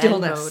into to Zen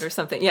stillness mode or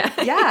something. Yeah.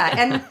 Yeah.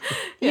 And,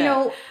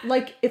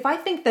 like if I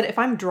think that if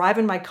I'm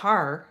driving my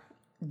car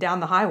down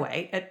the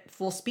highway at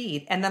full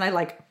speed and then I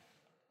like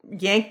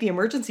yank the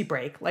emergency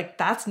brake, like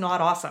that's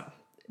not awesome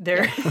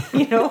there,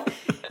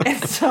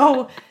 And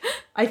so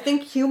I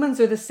think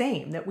humans are the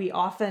same, that we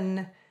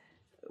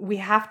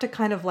have to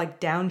kind of like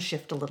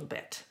downshift a little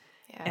bit.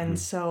 Yeah. And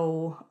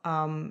so,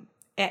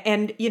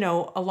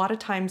 a lot of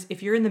times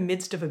if you're in the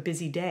midst of a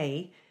busy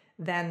day,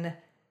 then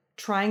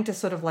trying to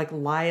sort of like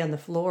lie on the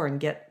floor and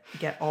get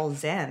all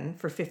zen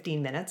for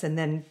 15 minutes and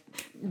then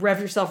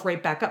rev yourself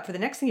right back up for the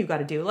next thing you've got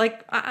to do.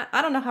 Like,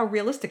 I don't know how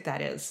realistic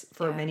that is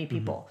for many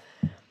people.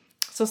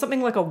 So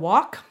something like a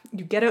walk,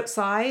 you get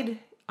outside,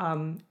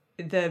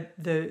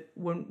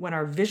 when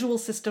our visual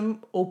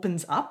system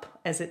opens up,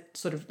 as it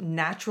sort of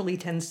naturally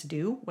tends to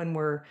do when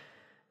we're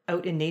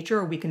out in nature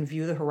or we can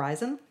view the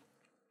horizon,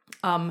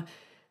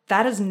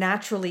 that is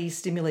naturally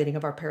stimulating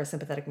of our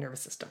parasympathetic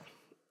nervous system.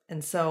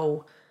 And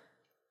so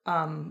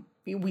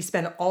we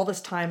spend all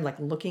this time like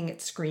looking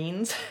at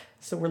screens.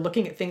 So we're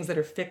looking at things that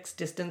are fixed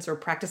distance, or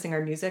practicing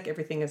our music.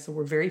 Everything is, so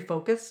we're very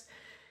focused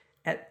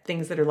at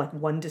things that are like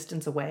one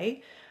distance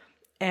away.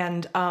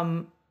 And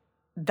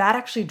that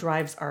actually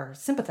drives our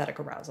sympathetic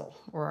arousal,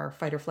 or our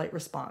fight or flight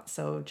response.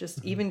 So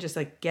just even just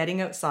like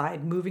getting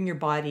outside, moving your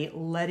body,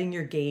 letting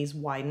your gaze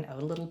widen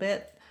out a little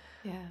bit.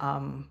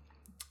 Yeah.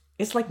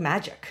 It's like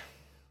magic.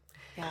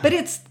 Yeah. But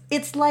it's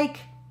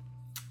like,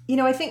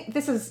 I think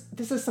this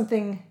is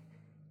something,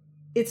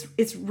 it's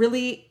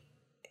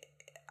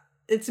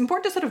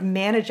important to sort of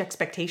manage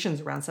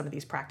expectations around some of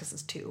these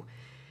practices too,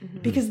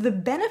 because the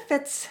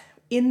benefits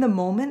in the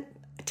moment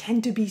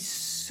tend to be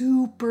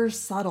super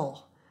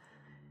subtle.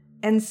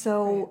 And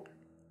so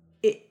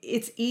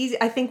it's easy.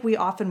 I think we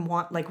often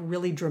want like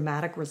really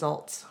dramatic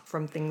results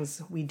from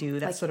things we do.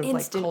 That's sort of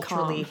like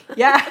culturally. Calm.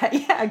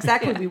 Yeah,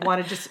 exactly. We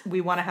want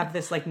to have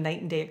this like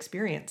night and day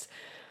experience.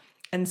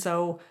 And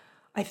so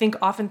I think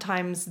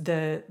oftentimes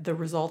the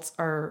results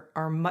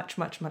are much,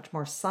 much, much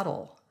more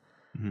subtle.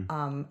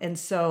 And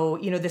so,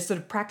 this sort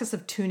of practice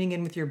of tuning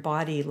in with your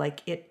body,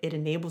 like it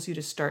enables you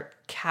to start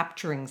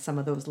capturing some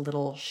of those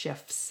little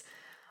shifts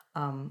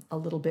a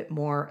little bit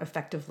more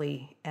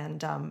effectively.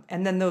 And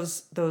then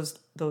those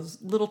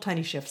little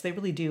tiny shifts, they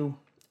really do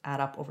add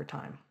up over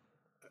time.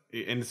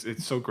 And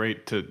it's so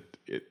great to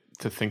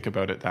think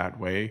about it that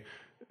way,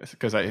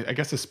 because I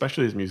guess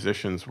especially as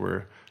musicians,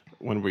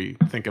 when we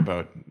think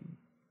about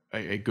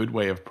a good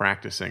way of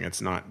practicing,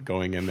 it's not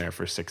going in there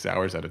for 6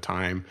 hours at a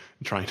time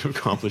and trying to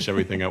accomplish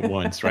everything at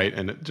once, right?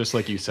 And just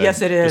like you said,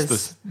 yes, it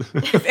is.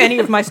 If any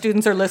of my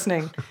students are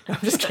listening, no, I'm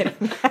just kidding.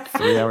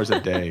 3 hours a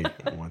day.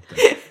 I want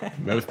the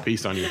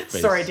mouthpiece on your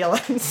face. Sorry,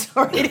 Dylan.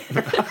 Sorry.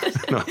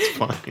 No, it's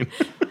fine.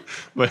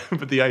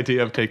 But the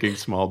idea of taking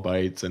small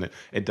bites, and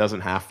it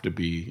doesn't have to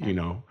be,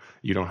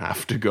 you don't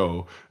have to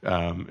go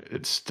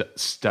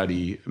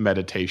study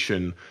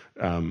meditation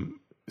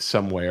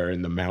somewhere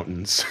in the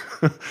mountains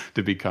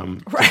to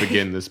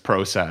begin this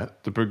process,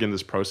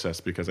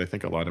 because I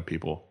think a lot of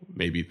people,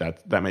 maybe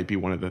that might be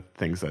one of the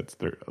things that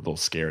they're a little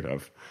scared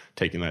of,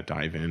 taking that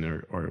dive in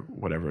or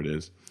whatever it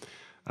is.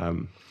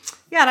 And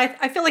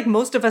I feel like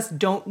most of us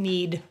don't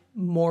need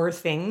more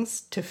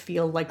things to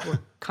feel like we're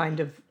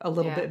kind of a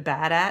little bit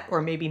bad at,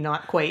 or maybe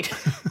not quite.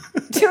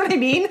 Do you know what I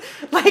mean?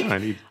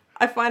 Like,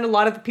 I find a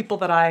lot of the people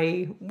that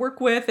I work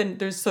with, and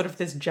there's sort of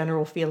this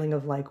general feeling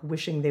of like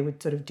wishing they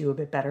would sort of do a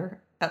bit better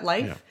at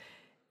life.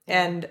 Yeah.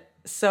 And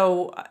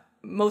so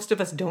most of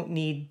us don't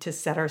need to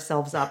set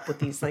ourselves up with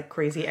these like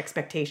crazy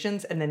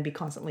expectations and then be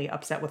constantly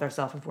upset with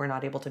ourselves if we're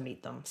not able to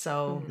meet them.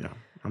 So yeah,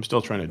 I'm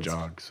still trying to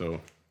jog, so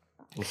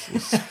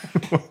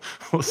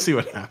we'll see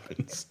what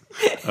happens.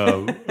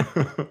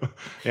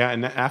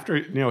 And after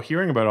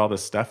hearing about all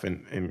this stuff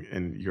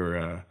in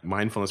your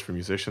mindfulness for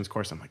musicians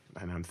course,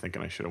 I'm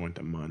thinking I should have went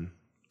to MUN.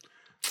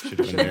 Should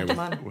have been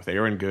there with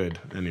Aaron Good.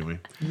 Anyway,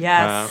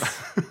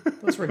 yes,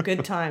 those were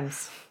good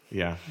times.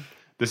 Yeah,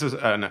 this is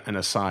an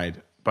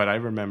aside, but I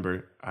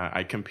remember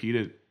I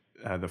competed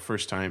the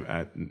first time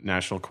at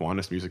National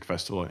Kiwanis Music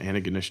Festival in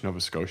Antigonish, Nova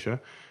Scotia,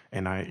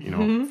 and I,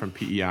 from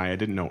PEI, I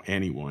didn't know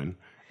anyone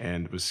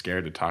and was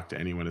scared to talk to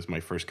anyone as my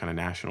first kind of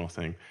national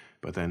thing.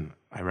 But then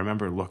I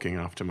remember looking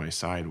off to my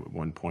side at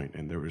one point,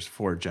 and there was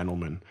 4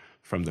 gentlemen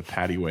from the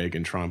Paddy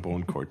Wagon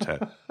Trombone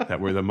Quartet that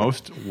were the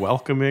most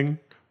welcoming,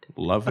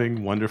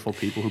 loving, wonderful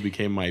people who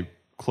became my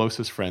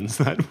closest friends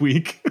that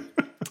week.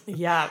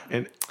 Yeah.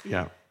 And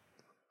yeah.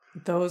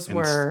 Those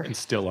were... And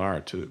still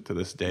are to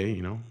this day,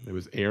 There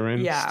was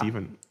Aaron,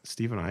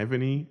 Stephen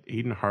Ivany,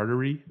 Aidan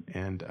Hartery,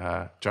 and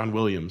John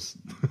Williams.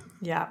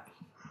 Yeah.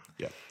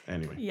 Yeah.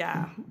 Anyway.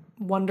 Yeah.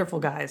 Wonderful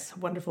guys.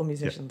 Wonderful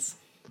musicians.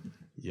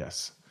 Yeah.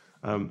 Yes.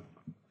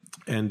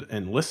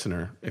 And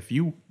listener, if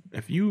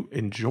you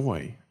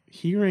enjoy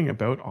hearing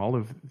about all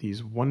of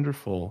these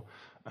wonderful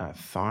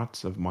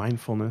thoughts of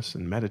mindfulness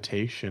and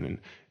meditation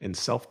and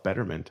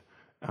self-betterment,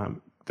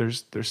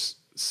 there's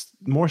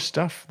more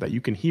stuff that you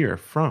can hear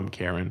from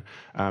Karen,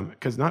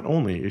 because not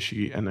only is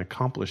she an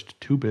accomplished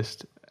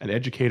tubist, an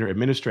educator,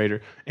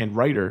 administrator, and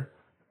writer,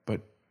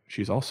 but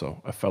she's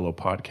also a fellow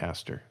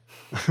podcaster,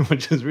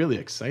 which is really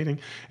exciting.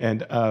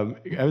 And I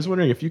was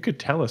wondering if you could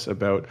tell us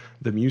about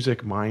the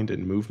Music, Mind,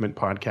 and Movement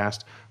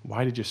podcast.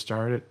 Why did you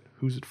start it?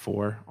 Who's it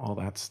for? All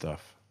that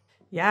stuff.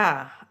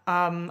 Yeah.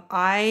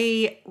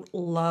 I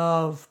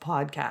love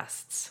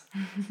podcasts.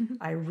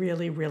 I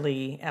really,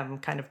 really am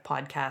kind of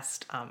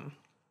podcast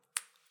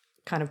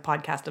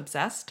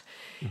obsessed.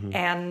 Mm-hmm.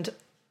 And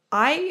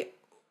I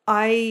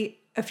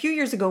a few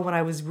years ago, when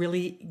I was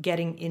really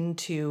getting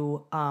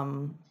into, I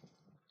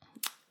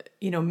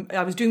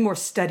was doing more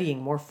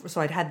studying,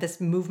 so I'd had this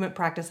movement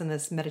practice and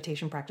this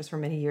meditation practice for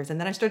many years. And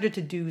then I started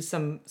to do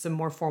some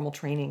more formal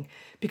training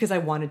because I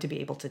wanted to be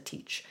able to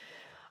teach,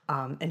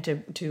 and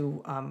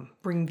to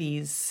bring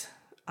these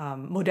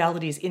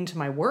modalities into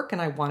my work,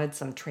 and I wanted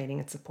some training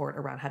and support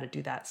around how to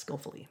do that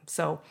skillfully.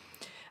 So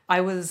I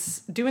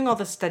was doing all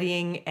the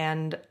studying,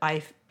 and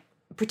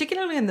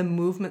particularly in the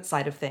movement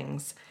side of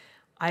things,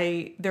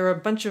 there are a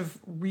bunch of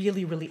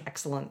really, really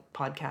excellent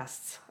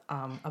podcasts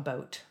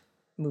about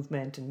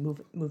movement and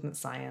movement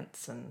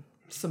science and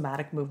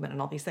somatic movement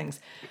and all these things.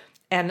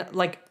 And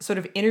like sort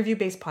of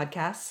interview-based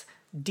podcasts,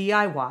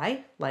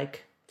 DIY,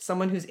 like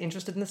someone who's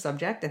interested in the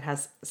subject and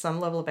has some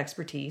level of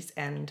expertise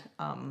and,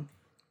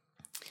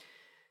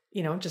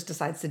 just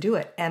decides to do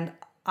it. And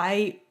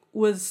I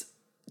was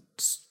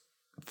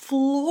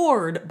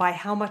floored by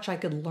how much I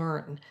could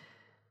learn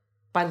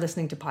by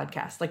listening to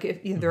podcasts.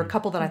 Like there are a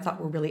couple that I thought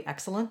were really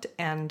excellent,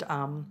 and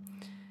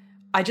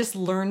I just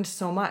learned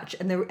so much.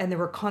 And there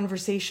were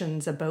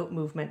conversations about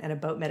movement and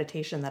about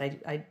meditation that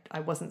I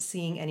wasn't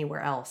seeing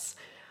anywhere else.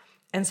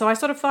 And so I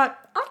sort of thought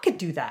I could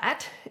do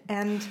that.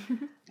 And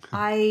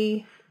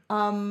I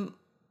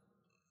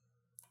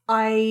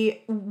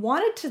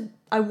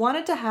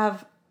wanted to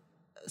have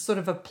sort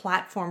of a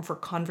platform for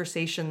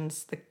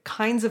conversations, the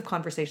kinds of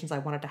conversations I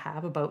wanted to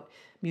have about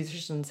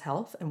musicians'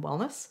 health and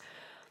wellness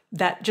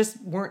that just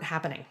weren't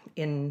happening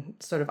in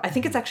sort of, I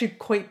think it's actually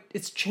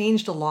it's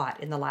changed a lot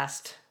in the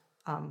last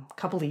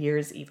couple of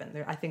years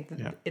even. I think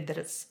that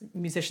it's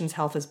musicians'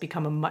 health has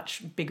become a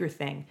much bigger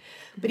thing.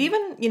 But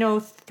even,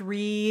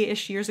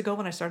 3-ish years ago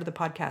when I started the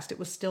podcast, it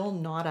was still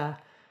not a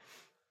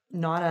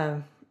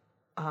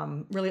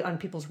really on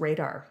people's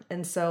radar.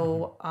 And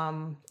so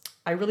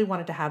I really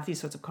wanted to have these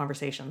sorts of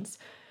conversations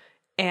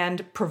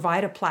and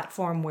provide a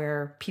platform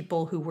where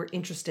people who were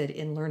interested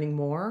in learning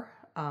more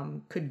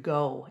could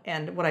go.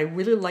 And what I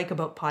really like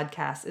about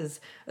podcasts is,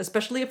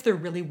 especially if they're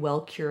really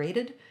well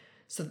curated,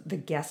 so the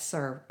guests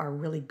are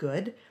really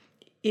good,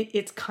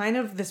 it's kind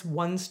of this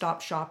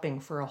one-stop shopping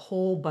for a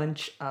whole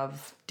bunch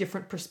of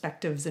different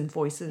perspectives and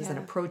voices and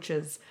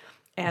approaches.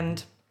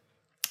 And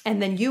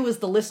then you as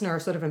the listener are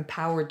sort of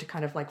empowered to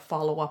kind of like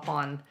follow up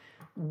on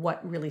what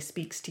really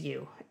speaks to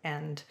you.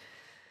 And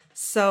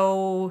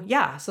so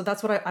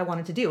that's what I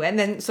wanted to do. And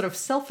then sort of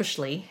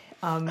selfishly,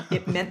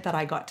 it meant that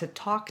I got to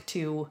talk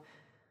to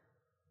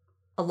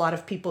a lot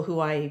of people who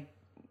I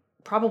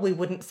probably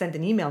wouldn't send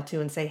an email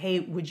to and say, hey,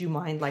 would you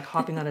mind like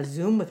hopping on a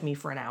Zoom with me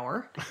for an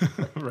hour?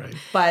 Right.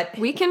 But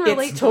we can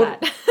relate to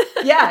that.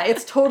 Yeah,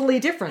 it's totally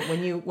different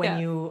when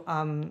you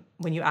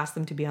ask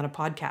them to be on a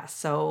podcast.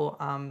 So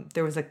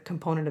there was a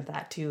component of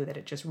that too, that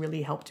it just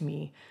really helped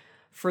me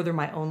further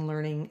my own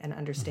learning and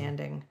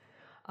understanding,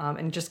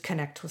 and just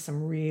connect with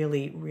some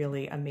really,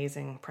 really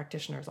amazing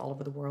practitioners all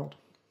over the world.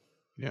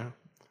 Yeah.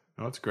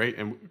 No, that's great.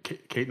 And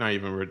Kate and I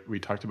we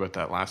talked about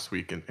that last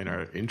week in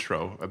our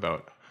intro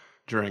about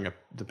during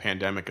the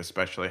pandemic,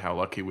 especially how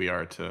lucky we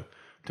are to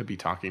be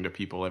talking to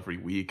people every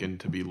week and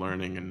to be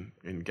learning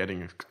and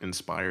getting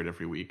inspired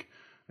every week.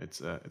 It's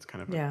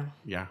kind of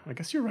I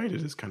guess you're right.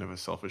 It is kind of a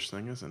selfish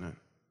thing, isn't it?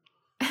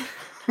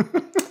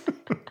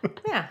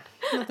 Yeah,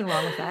 nothing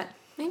wrong with that.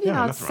 Maybe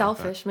not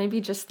selfish. Maybe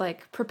just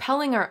like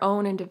propelling our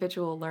own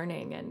individual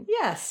learning and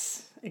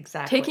yes,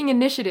 exactly, taking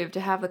initiative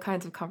to have the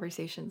kinds of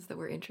conversations that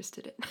we're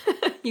interested in.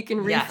 You can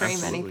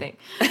reframe anything.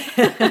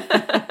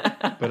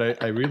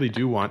 But I really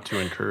do want to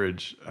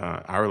encourage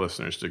our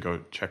listeners to go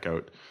check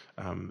out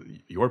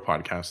your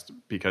podcast,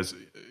 because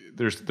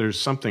there's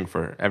something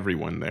for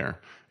everyone there.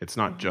 It's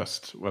not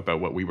just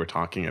about what we were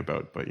talking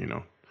about, but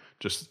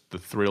just the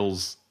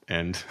thrills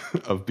and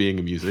of being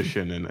a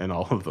musician and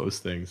all of those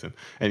things.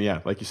 And yeah,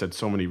 like you said,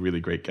 so many really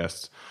great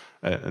guests,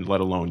 and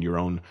let alone your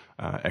own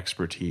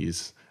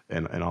expertise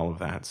and all of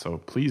that. So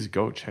please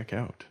go check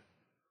out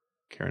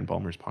Karen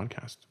Balmer's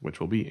podcast, which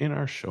will be in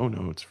our show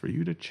notes for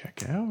you to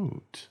check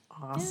out.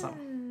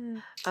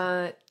 Awesome.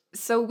 Yeah.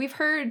 So we've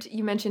heard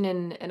you mention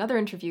in another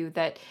interview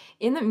that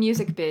in the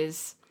music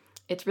biz,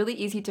 it's really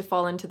easy to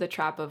fall into the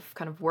trap of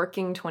kind of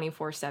working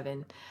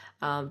 24/7.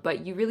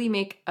 But you really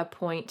make a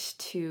point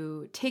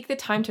to take the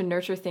time to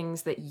nurture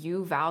things that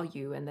you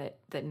value and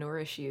that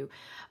nourish you.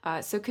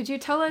 So could you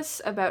tell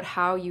us about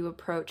how you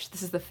approach,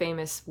 this is the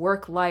famous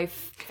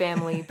work-life,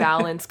 family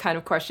balance kind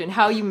of question,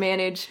 how you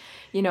manage,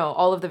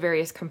 all of the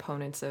various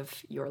components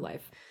of your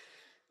life?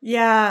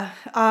 Yeah.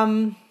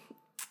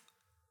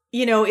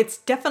 It's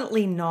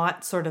definitely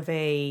not sort of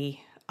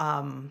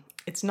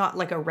it's not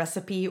like a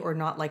recipe or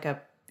not like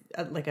a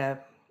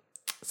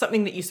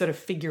something that you sort of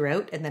figure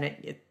out and then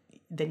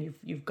then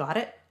you've got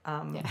it.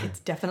 It's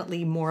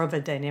definitely more of a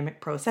dynamic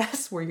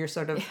process where you're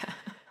sort of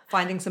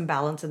finding some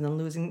balance and then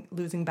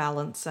losing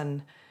balance.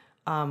 And,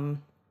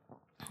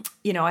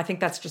 I think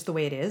that's just the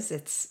way it is.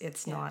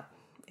 It's not,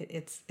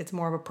 it's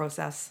more of a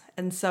process.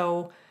 And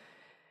so,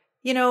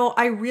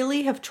 I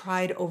really have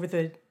tried over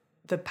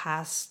the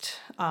past,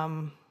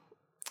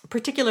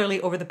 particularly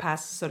over the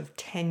past sort of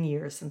 10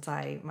 years since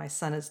my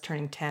son is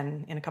turning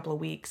 10 in a couple of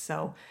weeks.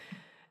 So,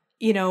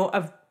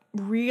 of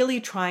really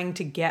trying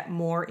to get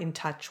more in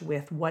touch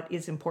with what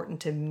is important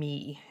to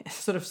me,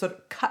 sort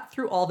of cut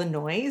through all the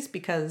noise,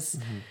 because,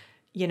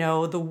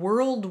 the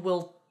world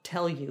will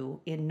tell you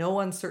in no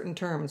uncertain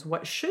terms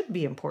what should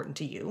be important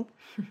to you.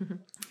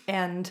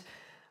 And,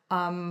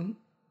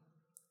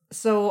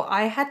 So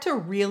I had to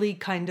really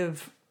kind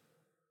of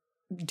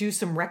do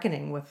some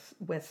reckoning with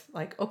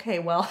like, okay,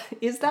 well,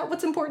 is that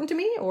what's important to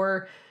me,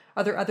 or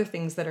are there other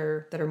things that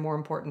are more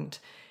important?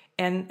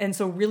 And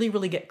so really,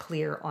 really get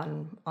clear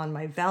on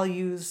my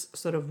values.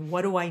 Sort of,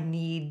 what do I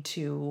need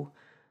to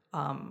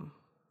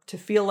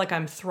feel like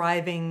I'm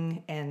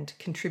thriving and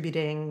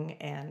contributing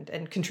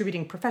and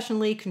contributing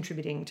professionally,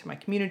 contributing to my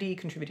community,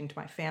 contributing to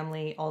my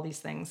family, all these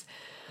things.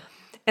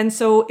 And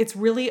so it's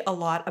really a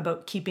lot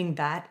about keeping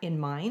that in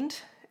mind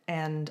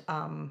and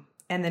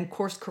then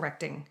course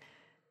correcting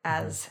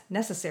as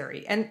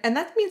necessary. And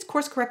that means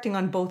course correcting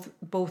on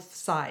both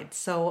sides.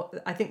 So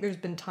I think there's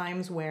been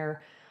times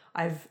where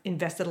I've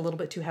invested a little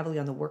bit too heavily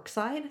on the work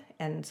side,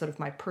 and sort of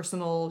my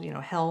personal,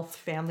 health,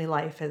 family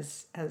life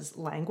has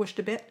languished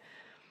a bit.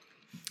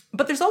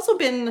 But there's also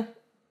been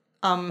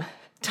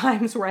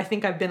times where I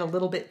think I've been a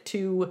little bit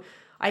too,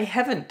 I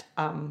haven't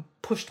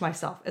pushed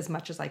myself as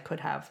much as I could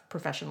have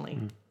professionally.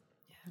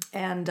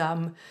 And,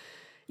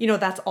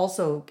 that's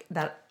also,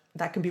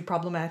 that can be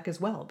problematic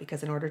as well,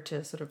 because in order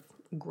to sort of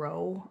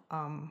grow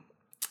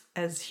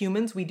as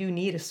humans, we do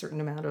need a certain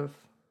amount of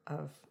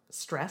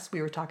stress.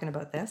 We were talking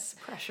about this.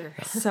 Pressure.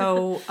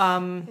 So,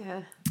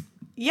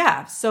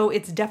 Yeah. So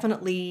it's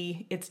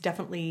definitely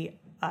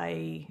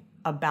a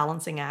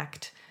balancing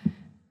act.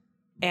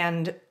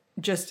 And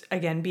just,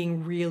 again,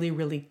 being really,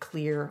 really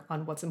clear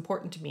on what's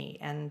important to me.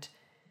 And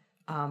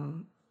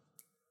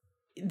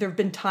there have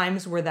been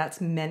times where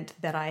that's meant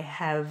that I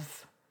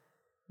have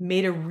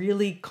made a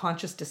really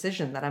conscious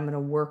decision that I'm going to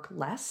work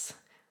less,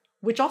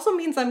 which also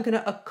means I'm going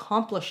to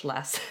accomplish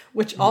less,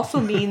 which also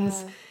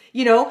means,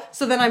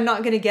 so then I'm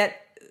not going to get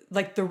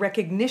like the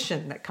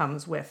recognition that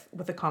comes with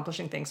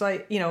accomplishing things.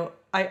 So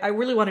I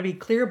really want to be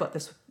clear about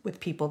this with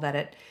people,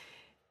 that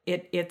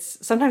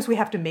it's sometimes we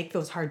have to make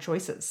those hard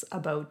choices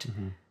about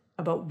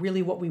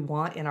really what we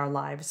want in our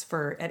lives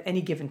at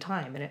any given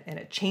time, and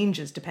it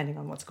changes depending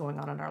on what's going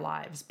on in our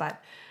lives.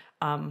 But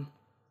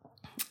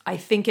I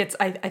think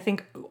I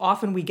think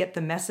often we get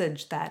the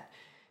message that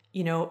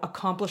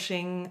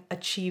accomplishing,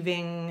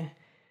 achieving,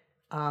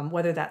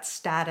 whether that's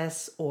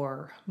status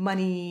or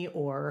money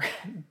or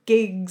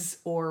gigs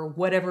or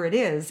whatever it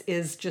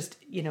is just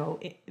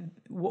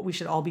what we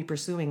should all be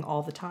pursuing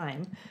all the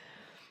time.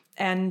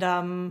 And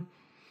that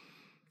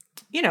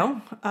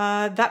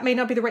may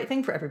not be the right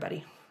thing for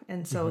everybody.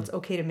 And so it's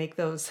okay to make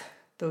those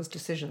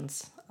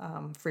decisions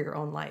for your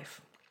own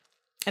life.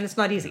 And it's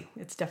not easy.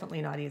 It's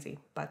definitely not easy.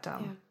 But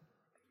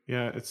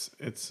it's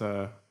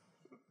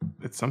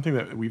something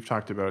that we've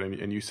talked about,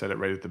 and you said it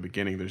right at the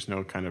beginning. There's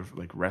no kind of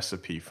like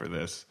recipe for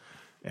this,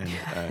 and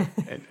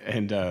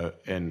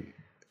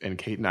and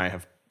Kate and I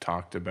have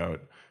talked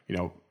about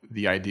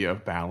the idea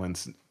of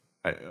balance.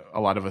 A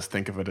lot of us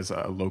think of it as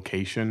a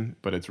location,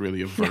 but it's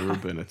really a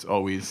verb, and it's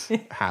always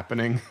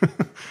happening.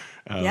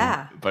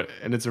 But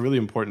it's a really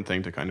important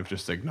thing to kind of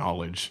just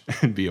acknowledge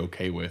and be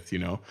okay with,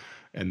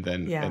 and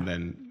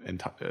then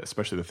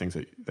especially the things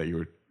that you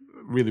were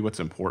really what's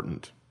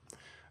important.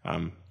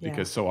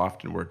 Because so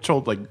often we're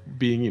told like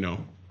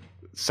being,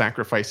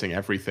 sacrificing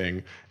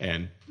everything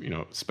and,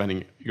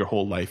 spending your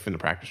whole life in the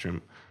practice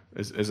room,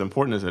 as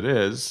important as it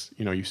is,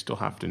 you still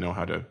have to know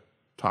how to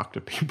talk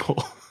to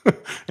people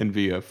and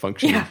be a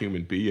functioning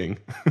human being.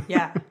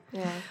 Yeah.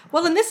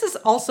 Well, and this is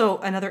also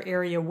another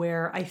area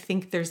where I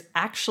think there's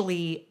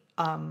actually,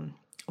 I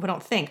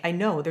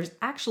know there's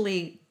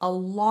actually a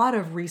lot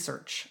of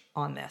research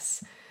on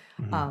this.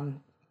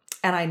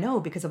 And I know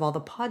because of all the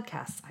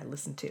podcasts I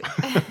listen to.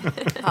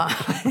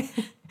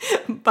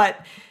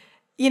 But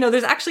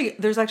there's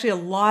actually a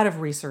lot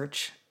of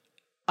research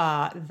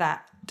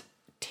that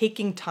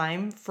taking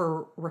time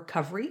for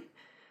recovery,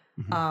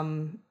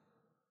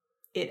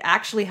 it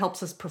actually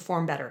helps us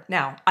perform better.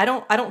 Now, I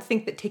don't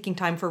think that taking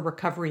time for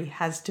recovery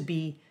has to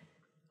be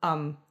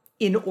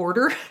in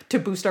order to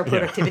boost our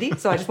productivity.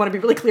 So I just want to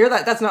be really clear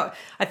that that's not.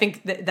 I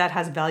think that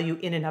has value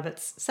in and of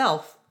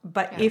itself.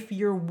 But if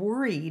you're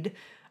worried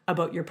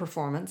about your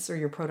performance or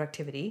your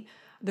productivity,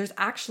 there's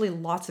actually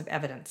lots of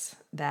evidence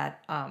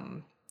that,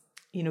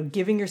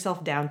 giving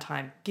yourself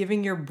downtime,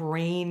 giving your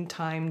brain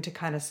time to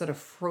kind of sort of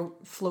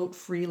float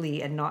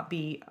freely and not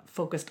be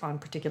focused on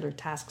particular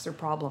tasks or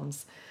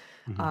problems,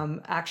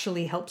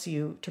 actually helps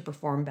you to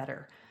perform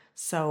better.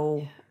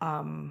 So,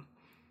 and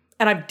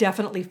I've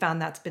definitely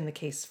found that's been the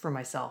case for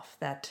myself,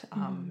 that,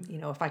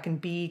 if I can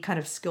be kind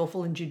of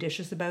skillful and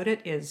judicious about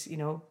it, is,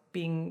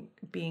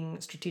 being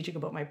strategic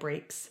about my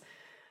breaks,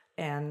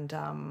 and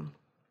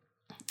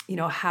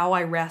how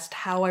I rest,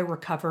 how I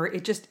recover.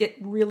 It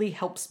really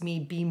helps me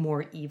be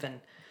more even,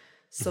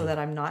 so that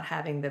I'm not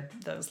having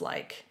those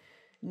like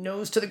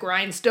nose to the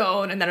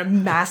grindstone and then a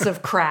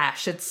massive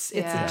crash. It's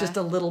just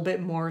a little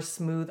bit more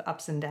smooth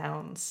ups and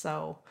downs.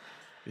 So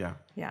yeah.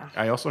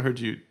 I also heard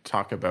you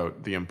talk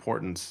about the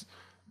importance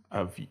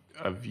of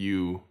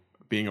you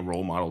being a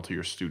role model to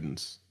your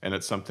students, and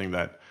it's something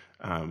that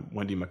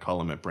Wendy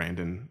McCullum at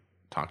Brandon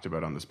talked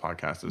about on this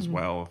podcast as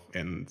well.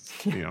 And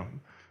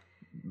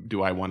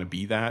do I want to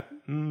be that?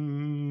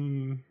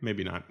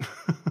 Maybe not.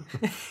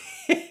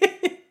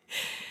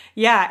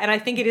 Yeah, and I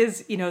think it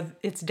is,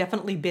 it's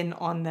definitely been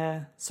on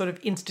the sort of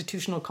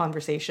institutional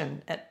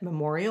conversation at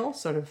Memorial,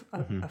 sort of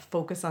a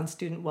focus on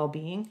student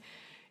well-being.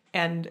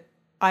 And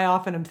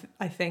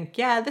I think,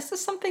 yeah, this is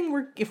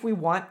something if we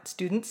want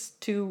students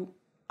to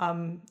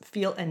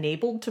feel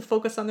enabled to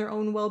focus on their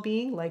own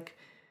well-being, like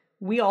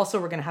we also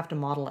were going to have to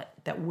model it,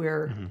 that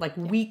we're like,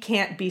 we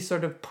can't be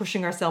sort of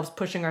pushing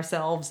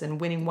ourselves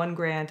and winning one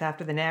grant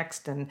after the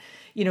next and,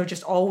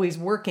 just always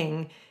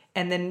working.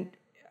 And then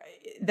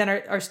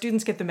our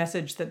students get the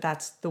message that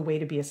that's the way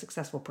to be a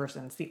successful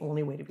person. It's the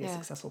only way to be a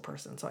successful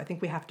person. So I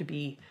think we have to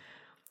be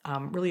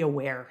really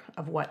aware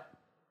of what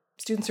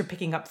students are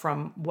picking up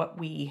from what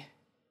we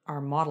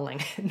are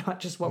modeling, not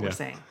just what we're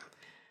saying.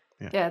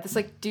 Yeah, this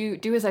like do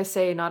as I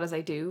say, not as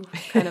I do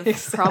kind of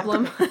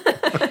problem.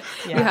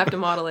 You have to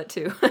model it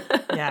too.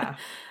 Yeah.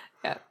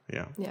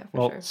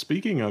 Well,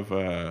 speaking of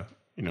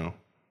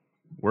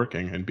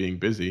working and being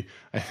busy,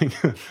 I think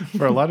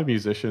for a lot of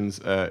musicians,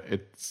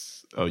 it's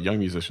young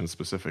musicians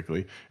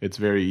specifically, it's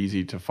very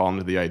easy to fall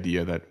into the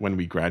idea that when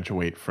we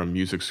graduate from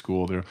music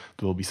school, there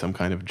will be some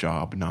kind of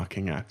job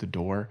knocking at the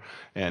door.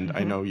 And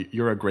I know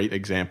you're a great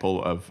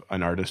example of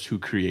an artist who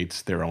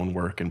creates their own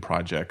work and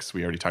projects.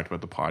 We already talked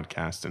about the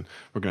podcast, and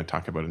we're going to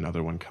talk about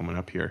another one coming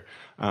up here.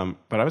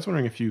 But I was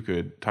wondering if you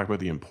could talk about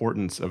the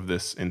importance of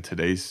this in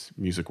today's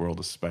music world,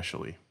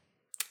 especially.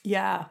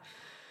 Yeah.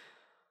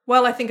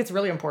 Well, I think it's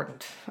really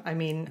important. I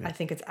mean, I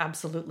think it's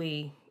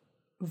absolutely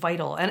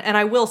vital. And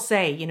I will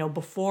say,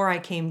 before I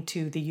came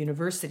to the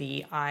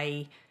university,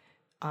 I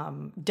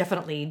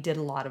definitely did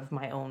a lot of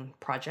my own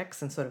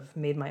projects and sort of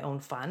made my own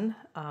fun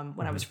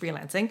when I was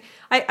freelancing.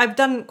 I've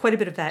done quite a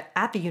bit of that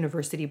at the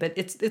university, but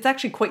it's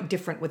actually quite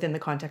different within the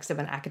context of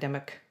an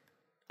academic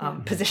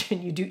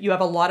position. You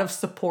have a lot of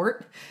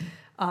support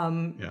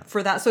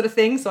for that sort of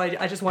thing. So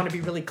I just want to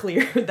be really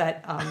clear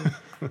that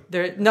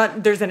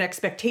there's an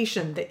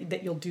expectation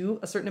that you'll do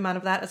a certain amount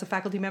of that as a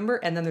faculty member.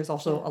 And then there's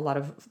also a lot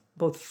of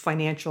both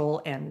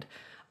financial and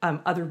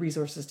other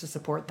resources to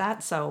support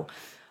that. So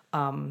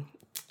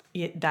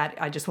that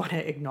I just want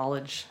to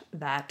acknowledge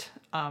that.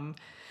 But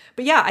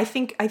yeah, I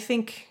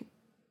think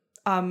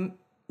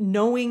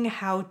knowing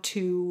how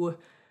to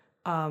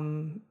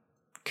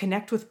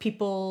connect with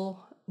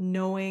people,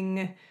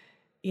 knowing,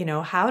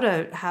 how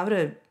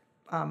to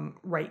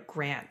write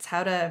grants,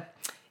 how to,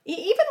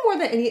 even more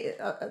than any,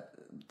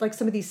 like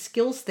some of these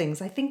skills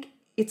things, I think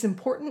it's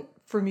important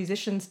for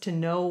musicians to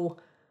know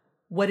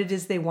what it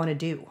is they want to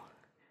do.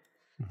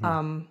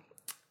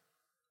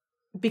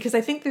 Because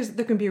I think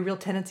there can be a real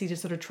tendency to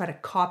sort of try to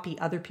copy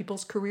other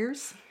people's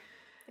careers.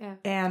 Yeah.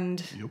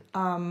 And,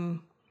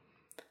 and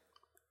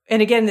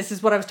again, this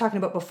is what I was talking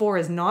about before,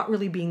 is not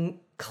really being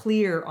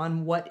clear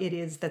on what it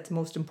is that's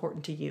most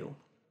important to you.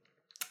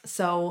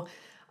 So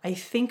I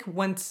think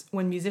when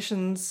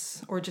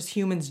musicians or just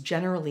humans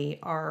generally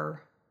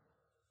are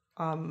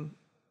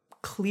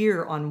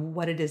clear on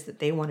what it is that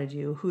they want to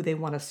do, who they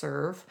want to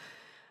serve,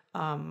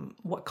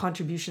 what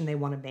contribution they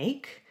want to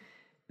make,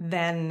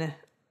 then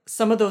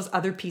some of those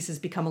other pieces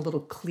become a little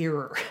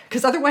clearer.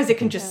 Because otherwise it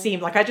can just seem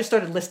like I just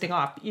started listing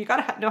off. You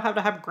got to know how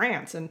to have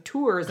grants and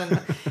tours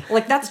and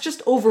like that's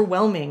just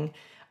overwhelming.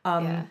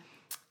 I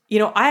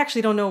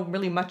actually don't know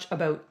really much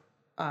about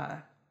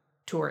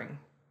touring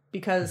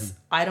because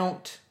I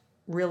don't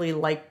really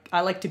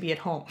I like to be at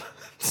home.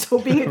 So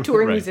being a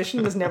touring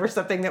musician was never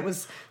something that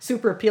was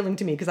super appealing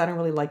to me because I don't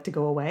really like to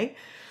go away.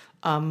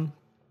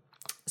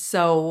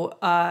 So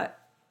I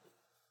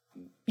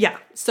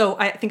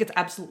think it's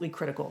absolutely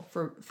critical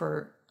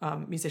for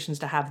musicians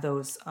to have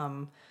those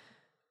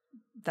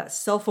that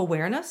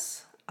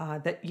self-awareness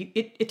that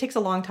it takes a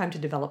long time to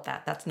develop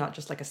that. That's not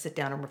just like a sit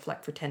down and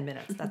reflect for 10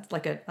 minutes. That's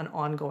like an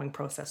ongoing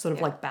process, sort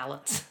of like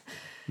balance.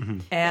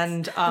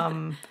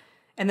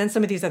 And then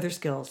some of these other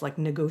skills like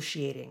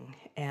negotiating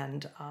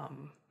and,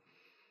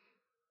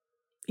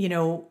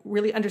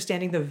 really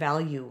understanding the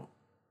value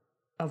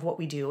of what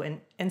we do.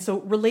 And so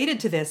related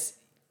to this,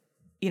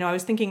 I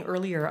was thinking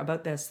earlier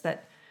about this,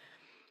 that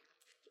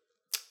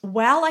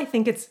while I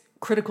think it's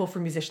critical for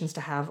musicians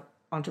to have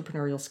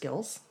entrepreneurial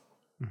skills,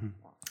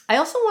 I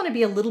also want to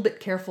be a little bit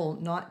careful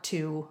not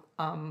to,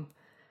 I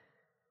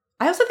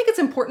also think it's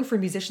important for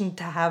musicians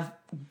to have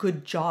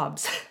good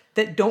jobs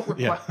that don't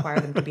require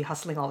them to be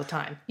hustling all the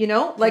time,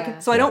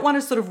 So I don't want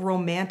to sort of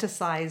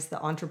romanticize the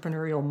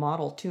entrepreneurial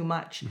model too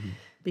much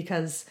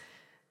because,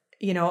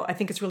 I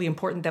think it's really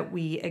important that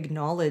we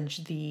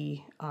acknowledge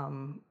the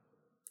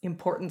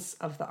importance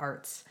of the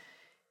arts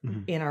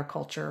in our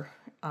culture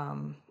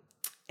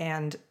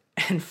and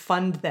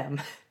fund them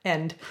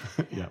and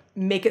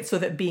make it so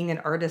that being an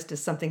artist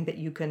is something that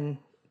you can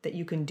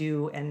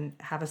do and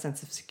have a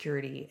sense of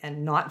security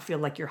and not feel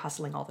like you're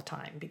hustling all the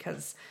time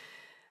because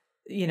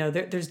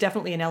there's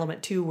definitely an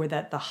element too where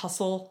that the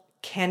hustle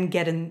can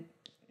get in,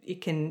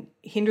 it can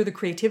hinder the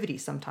creativity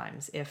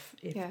sometimes if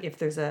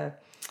there's a,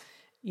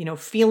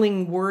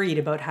 feeling worried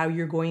about how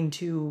you're going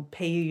to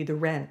pay the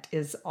rent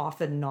is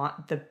often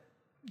not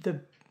the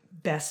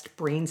best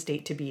brain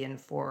state to be in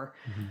for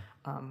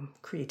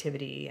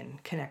creativity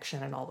and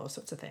connection and all those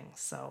sorts of things.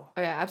 So,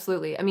 Oh, yeah,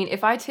 absolutely. I mean,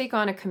 if I take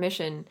on a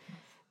commission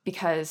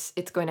because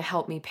it's going to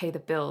help me pay the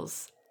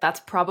bills, that's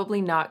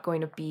probably not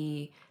going to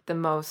be the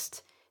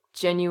most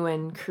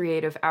genuine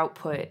creative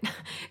output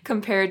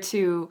compared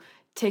to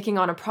taking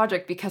on a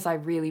project because I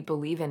really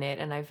believe in it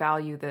and I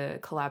value the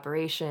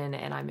collaboration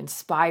and I'm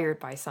inspired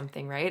by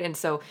something, right? And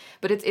so,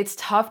 but it's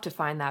tough to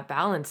find that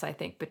balance, I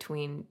think,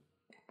 between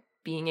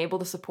being able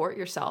to support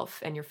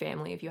yourself and your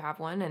family if you have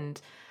one, and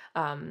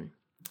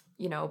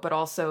but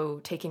also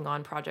taking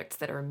on projects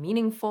that are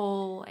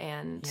meaningful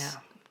and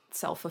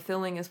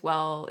self-fulfilling as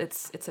well.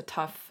 It's a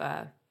tough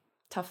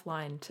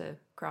line to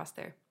cross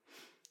there.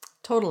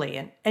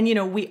 Totally.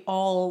 And we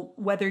all,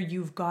 whether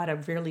you've got a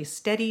really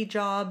steady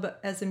job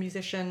as a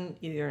musician,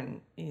 either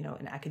in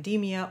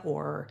academia,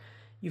 or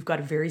you've got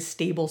a very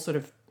stable sort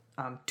of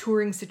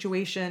touring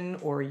situation,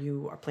 or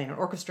you are playing an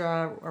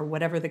orchestra, or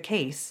whatever the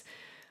case,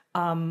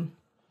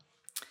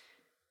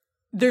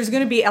 there's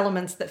going to be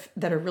elements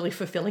that are really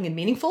fulfilling and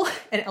meaningful,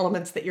 and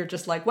elements that you're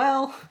just like,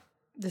 well,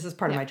 this is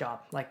part of my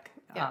job. Like,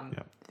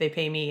 they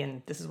pay me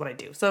and this is what I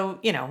do. So,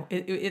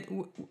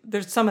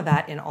 there's some of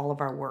that in all of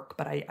our work,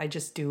 but I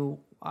just do,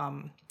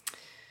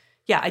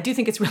 I do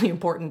think it's really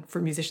important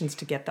for musicians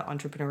to get the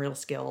entrepreneurial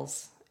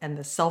skills and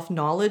the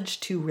self-knowledge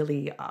to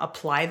really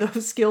apply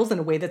those skills in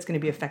a way that's going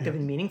to be effective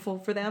and meaningful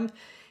for them.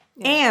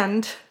 Yeah.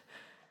 And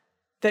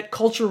that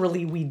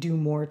culturally we do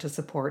more to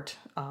support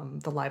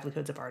the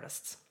livelihoods of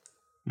artists.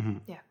 Mm-hmm.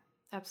 Yeah,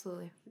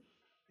 absolutely.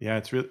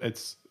 Yeah,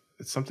 it's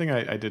something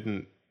I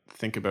didn't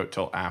think about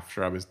till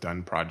after I was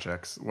done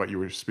projects. What you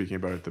were speaking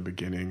about at the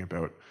beginning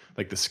about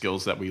like the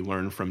skills that we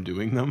learn from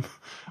doing them.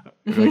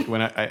 Like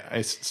when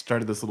I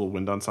started this little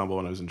wind ensemble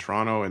when I was in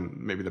Toronto, and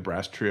maybe the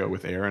brass trio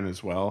with Aaron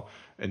as well,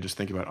 and just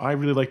think about, I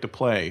really like to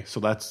play, so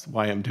that's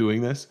why I'm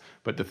doing this.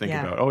 But to think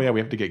about, we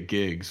have to get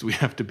gigs, we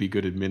have to be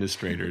good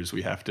administrators,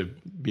 we have to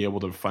be able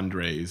to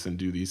fundraise and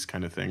do these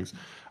kind of things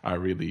are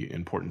really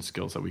important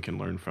skills that we can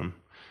learn from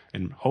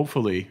and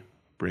hopefully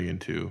bring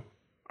into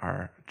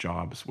our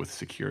jobs with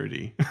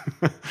security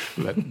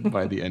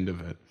by the end of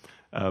it.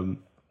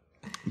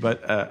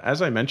 But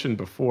as I mentioned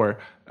before,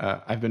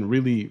 I've been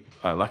really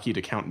lucky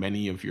to count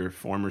many of your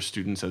former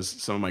students as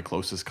some of my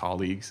closest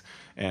colleagues,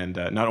 and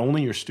not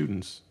only your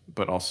students,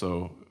 but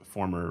also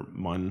former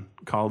MUN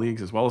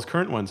colleagues as well as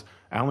current ones.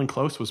 Alan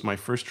Close was my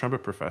first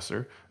trumpet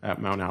professor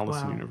at Mount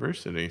Allison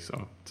University,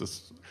 so it's a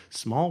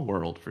small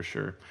world for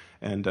sure.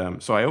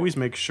 And so I always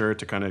make sure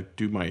to kind of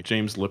do my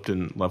James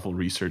Lipton level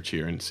research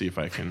here and see if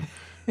I can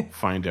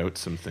find out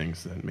some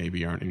things that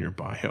maybe aren't in your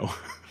bio.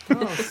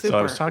 Oh, super. So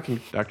I was talking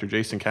to Dr.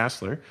 Jason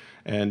Kassler,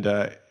 and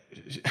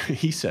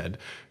he said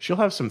she'll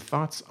have some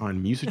thoughts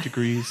on music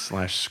degrees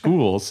 /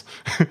 schools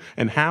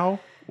and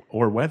how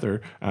or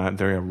whether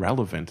they're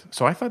irrelevant.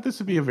 So I thought this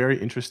would be a very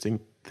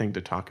interesting thing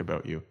to talk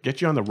about you.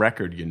 Get you on the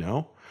record,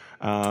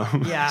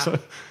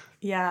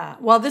 Yeah.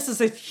 Well, this is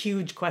a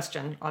huge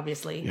question,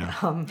 obviously.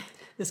 Yeah.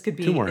 This could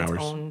be 2 more its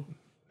hours. own...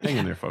 Hang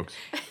in there, folks.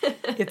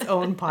 its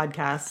own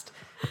podcast.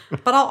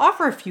 But I'll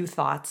offer a few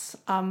thoughts.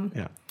 In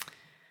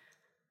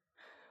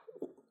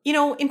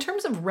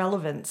terms of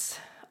relevance,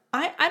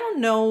 I don't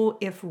know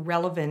if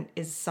relevant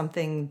is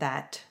something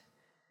that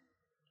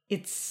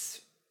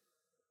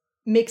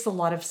makes a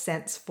lot of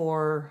sense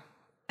for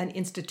an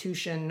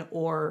institution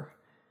or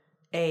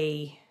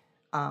a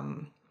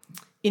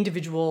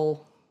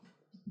individual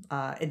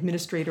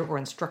administrator or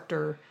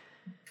instructor.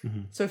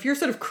 Mm-hmm. So if you're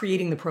sort of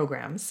creating the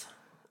programs,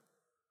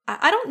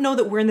 I don't know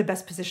that we're in the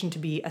best position to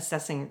be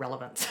assessing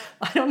relevance.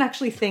 I don't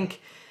actually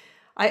think...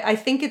 I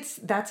think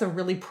that's a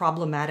really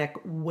problematic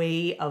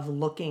way of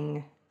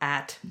looking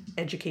at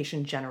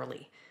education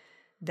generally.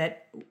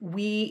 That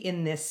we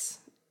in this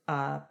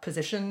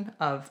position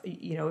of,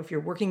 if you're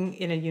working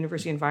in a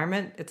university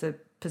environment, it's a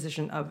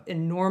position of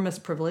enormous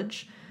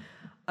privilege.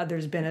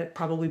 There's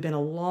probably been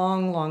a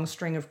long, long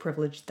string of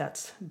privilege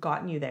that's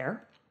gotten you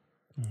there.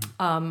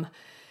 Mm-hmm.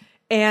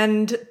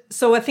 And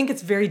so I think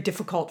it's very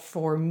difficult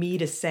for me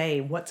to say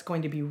what's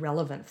going to be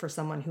relevant for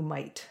someone who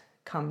might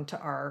come to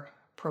our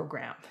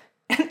program.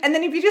 And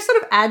then if you just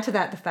sort of add to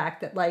that the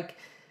fact that, like,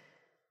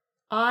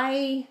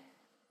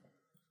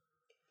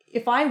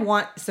 if I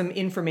want some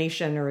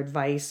information or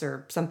advice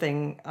or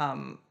something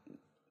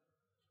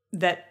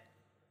that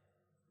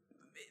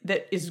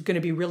is going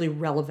to be really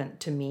relevant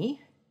to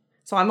me,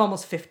 so I'm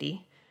almost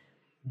 50,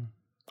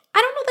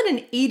 I don't know that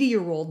an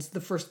 80-year-old's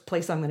the first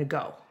place I'm going to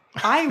go.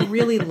 I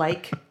really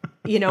like,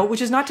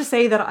 which is not to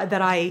say that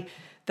I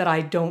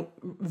don't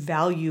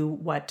value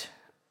what,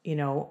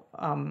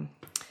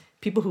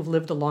 people who've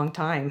lived a long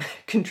time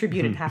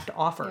contribute and have to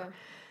offer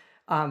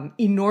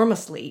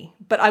enormously.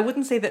 But I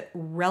wouldn't say that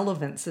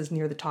relevance is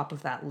near the top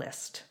of that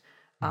list.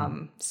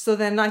 So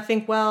then I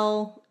think,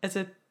 well,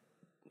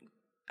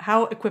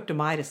 how equipped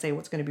am I to say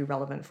what's going to be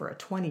relevant for a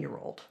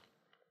 20-year-old?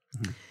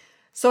 Mm-hmm.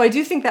 So I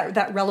do think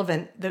that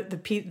relevant,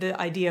 the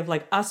idea of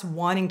like us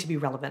wanting to be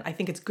relevant, I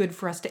think it's good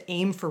for us to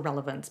aim for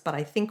relevance. But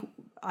I think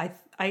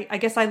I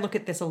guess I look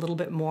at this a little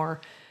bit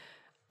more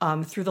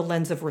through the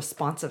lens of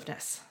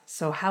responsiveness.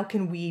 So how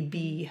can we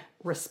be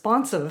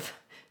responsive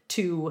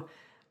to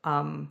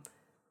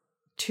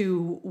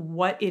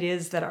what it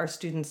is that our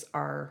students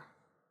are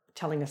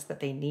telling us that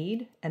they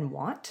need and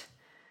want?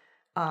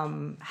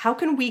 How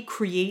can we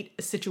create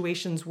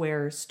situations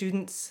where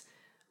students,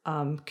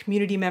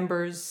 community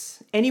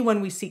members,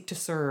 anyone we seek to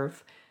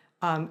serve,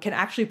 can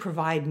actually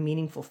provide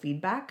meaningful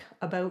feedback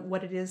about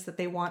what it is that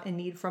they want and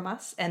need from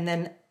us, and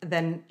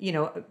then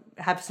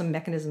have some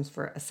mechanisms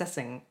for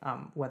assessing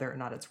whether or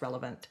not it's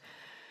relevant.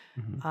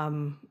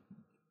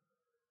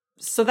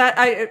 So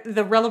that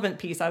the relevant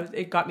piece,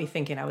 it got me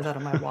thinking. I was out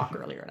on my walk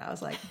earlier, and I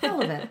was like,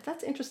 relevant.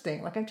 That's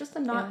interesting. Like, I'm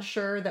not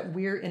sure that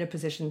we're in a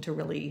position to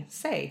really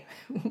say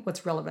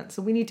what's relevant.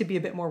 So we need to be a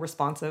bit more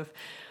responsive,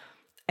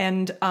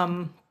 and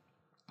then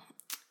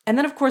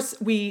of course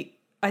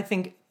I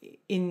think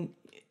in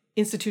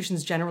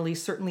institutions generally,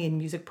 certainly in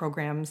music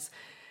programs,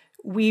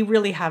 we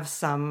really have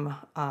some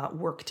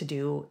work to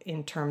do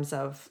in terms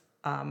of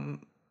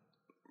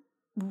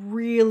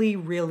really,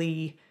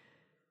 really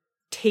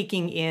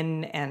taking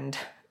in and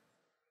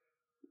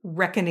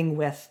reckoning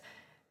with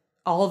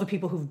all the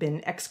people who've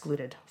been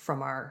excluded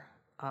from our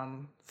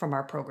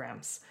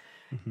programs,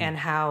 and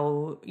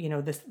how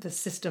the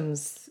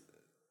systems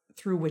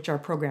through which our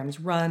programs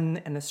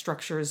run and the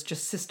structures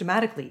just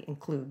systematically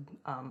exclude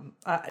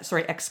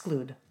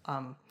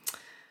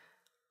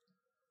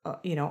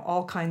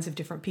all kinds of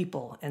different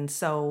people. And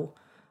so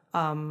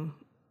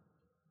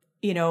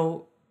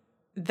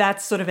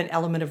that's sort of an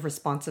element of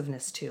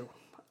responsiveness too,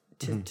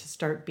 to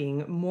start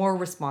being more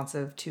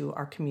responsive to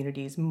our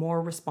communities,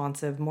 more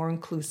responsive, more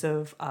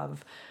inclusive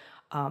of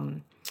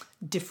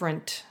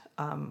different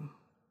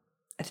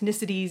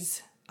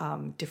ethnicities,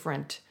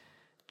 different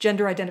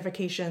gender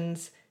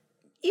identifications,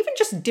 even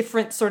just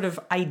different sort of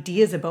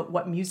ideas about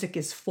what music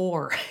is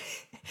for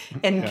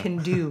and can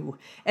do.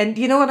 And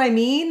you know what I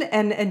mean?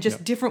 And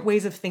just different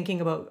ways of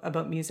thinking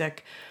about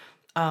music.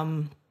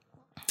 So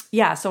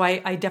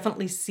I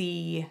definitely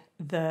see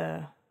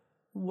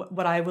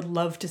what I would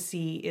love to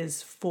see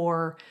is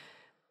for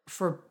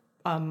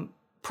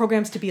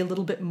programs to be a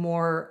little bit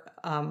more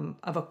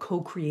of a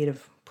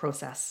co-creative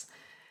process,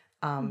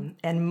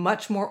 and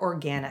much more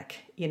organic,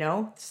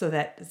 so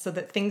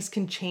that things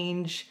can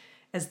change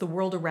as the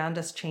world around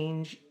us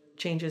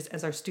changes,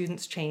 as our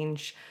students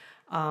change.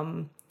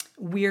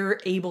 We're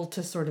able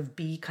to sort of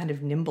be kind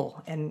of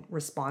nimble and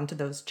respond to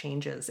those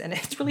changes. And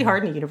it's really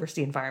hard in a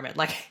university environment.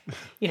 Like,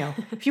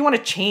 if you want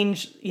to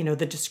change,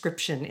 the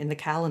description in the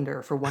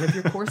calendar for one of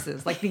your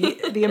courses, like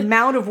the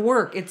amount of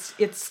work, it's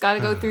got to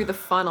go through the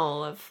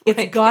funnel of.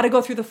 It's got to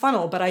go through the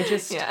funnel. But I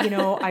just,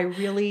 I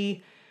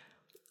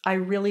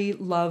really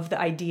love the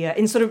idea,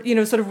 and sort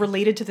of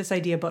related to this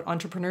idea about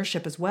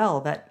entrepreneurship as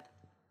well, that,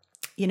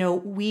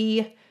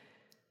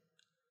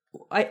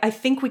 I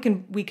think we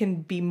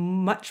can be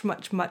much,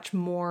 much, much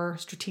more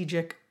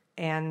strategic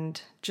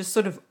and just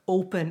sort of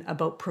open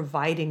about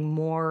providing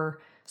more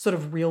sort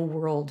of real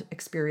world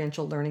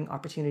experiential learning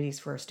opportunities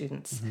for our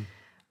students,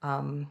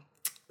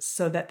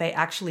 so that they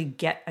actually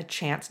get a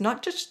chance,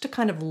 not just to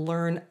kind of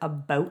learn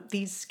about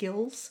these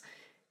skills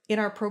in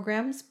our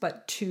programs,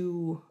 but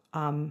to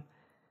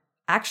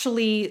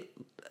actually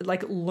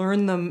like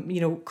learn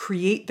them,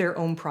 create their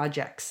own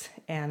projects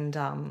and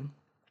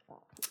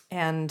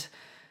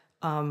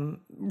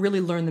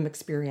really learn them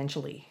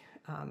experientially.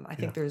 I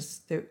think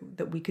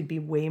that we could be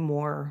way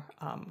more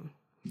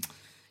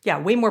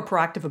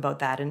proactive about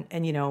that. And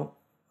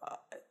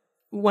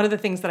one of the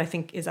things that I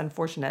think is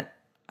unfortunate,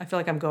 I feel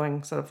like I'm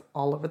going sort of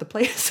all over the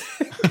place.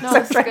 No,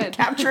 I'm trying to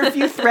capture a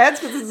few threads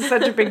because this is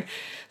such a big,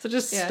 so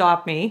just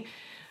stop me.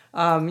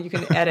 You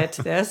can edit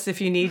this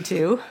if you need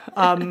to.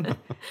 But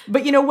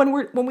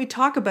when we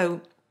talk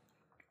about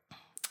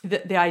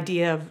the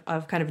idea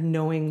of kind of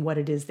knowing what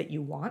it is that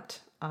you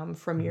want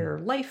from your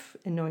life,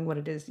 and knowing what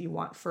it is you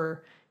want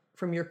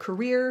from your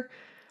career,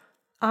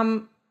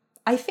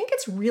 I think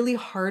it's really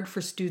hard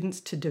for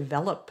students to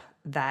develop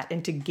that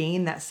and to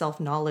gain that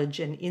self-knowledge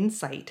and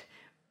insight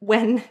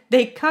when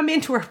they come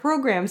into our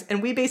programs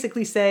and we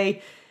basically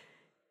say,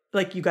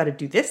 like, you got to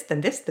do this,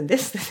 then this, then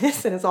this, then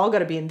this, and it's all got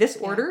to be in this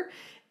order.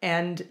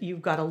 And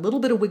you've got a little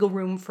bit of wiggle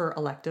room for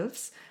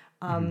electives.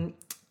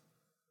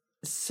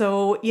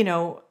 So,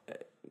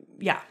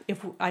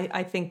 if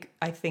I think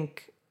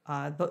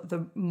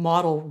the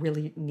model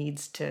really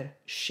needs to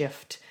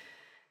shift,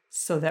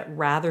 so that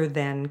rather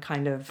than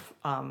kind of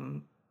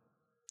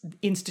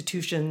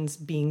institutions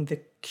being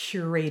the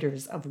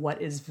curators of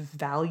what is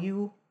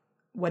valued,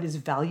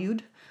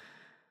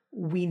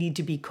 we need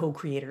to be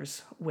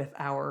co-creators with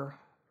our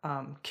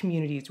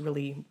communities,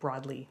 really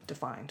broadly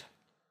defined.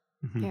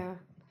 Yeah,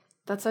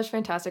 that's such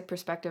fantastic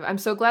perspective. I'm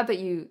so glad that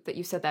you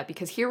said that,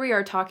 because here we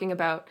are talking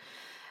about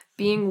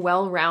being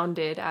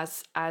well-rounded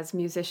as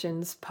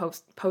musicians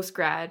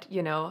post-grad,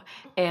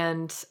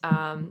 and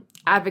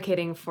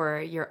advocating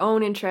for your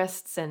own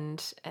interests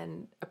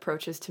and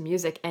approaches to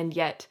music, and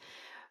yet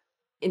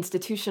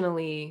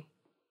institutionally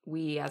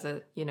we as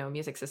a,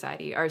 music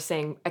society are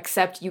saying,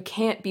 except you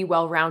can't be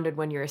well-rounded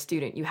when you're a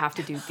student. You have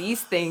to do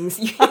these things.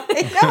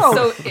 I know.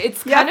 So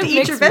it's You kind have of to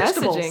eat your mixed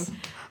vegetables. messaging.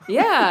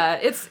 Yeah,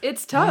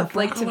 it's tough.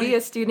 Like to be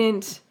a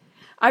student.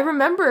 I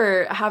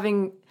remember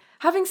having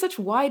such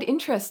wide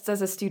interests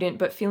as a student,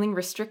 but feeling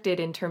restricted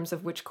in terms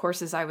of which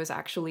courses I was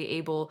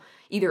actually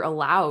either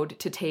allowed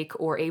to take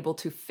or able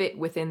to fit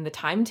within the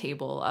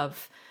timetable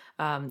of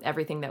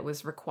everything that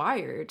was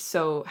required.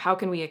 So how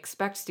can we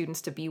expect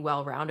students to be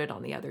well-rounded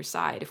on the other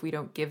side if we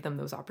don't give them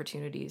those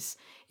opportunities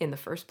in the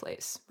first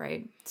place,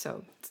 right?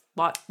 So it's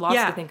lots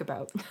to think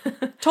about.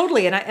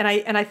 Totally.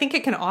 And I think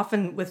it can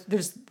often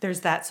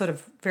there's that sort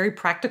of very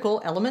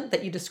practical element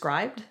that you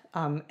described.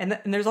 And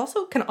there's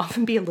also can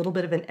often be a little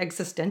bit of an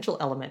existential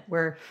element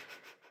where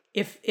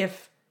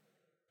if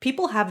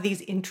people have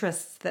these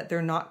interests that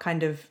they're not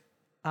kind of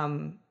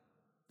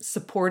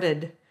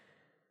supported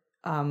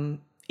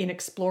in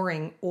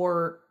exploring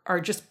or are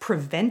just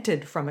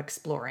prevented from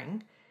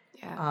exploring,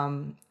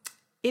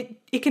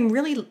 it can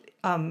really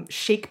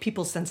shake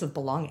people's sense of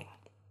belonging.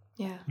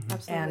 Yeah,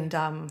 absolutely.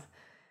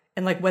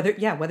 And like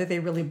whether they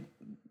really,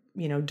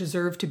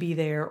 deserve to be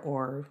there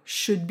or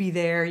should be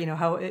there,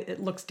 how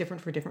it looks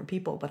different for different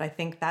people. But I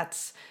think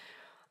that's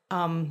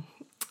not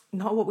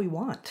what we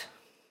want.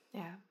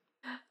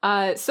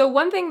 Yeah. So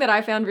one thing that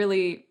I found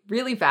really,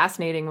 really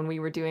fascinating when we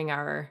were doing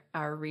our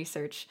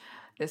research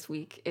this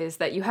week is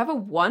that you have a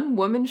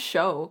one-woman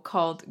show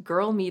called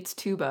Girl Meets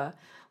Tuba,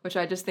 which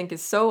I just think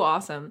is so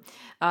awesome.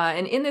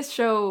 And in this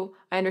show,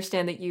 I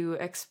understand that you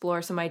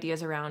explore some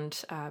ideas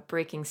around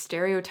breaking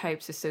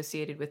stereotypes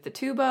associated with the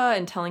tuba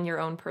and telling your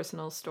own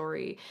personal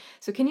story.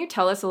 So can you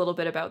tell us a little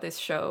bit about this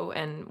show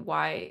and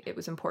why it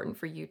was important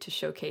for you to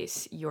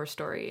showcase your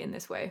story in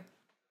this way?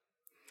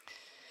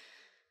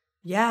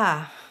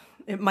 Yeah,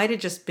 it might have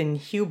just been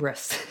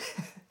hubris.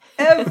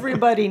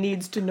 Everybody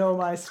needs to know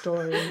my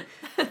story.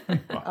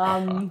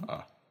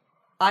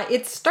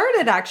 It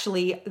started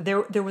actually,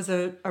 there was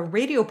a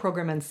radio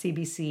program on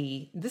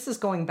CBC. This is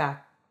going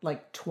back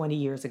like 20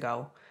 years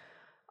ago.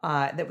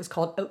 That was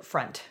called Out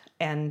Front.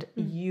 And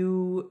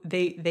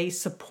they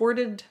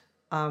supported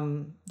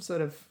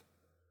sort of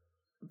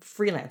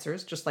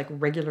freelancers, just like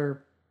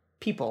regular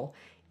people,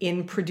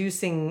 in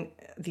producing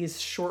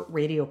these short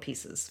radio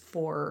pieces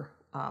for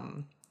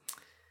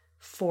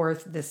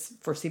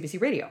CBC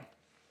Radio.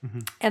 Mm-hmm.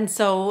 And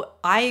so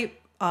I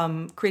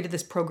created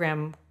this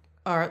program,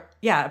 a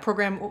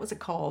program, what was it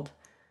called?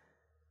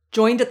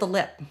 Joined at the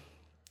Lip.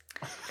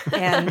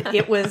 And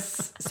it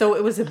was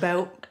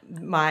about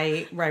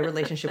my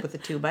relationship with the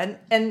tuba.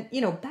 And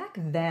back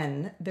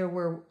then there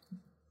were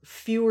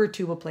fewer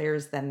tuba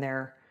players than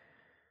there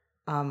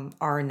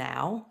are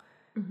now.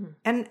 Mm-hmm.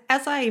 And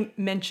as I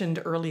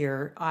mentioned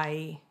earlier,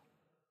 I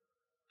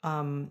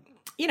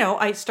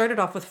started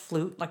off with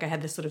flute. Like I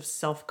had this sort of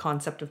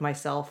self-concept of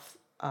myself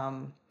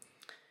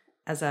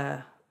as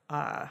a,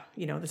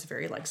 this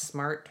very like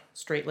smart,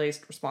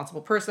 straight-laced,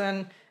 responsible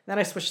person. Then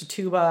I switched to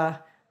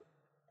tuba.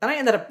 Then I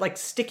ended up like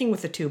sticking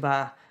with the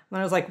tuba. And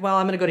I was like, well,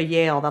 I'm going to go to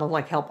Yale. That'll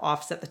like help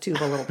offset the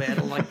tuba a little bit.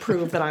 It'll like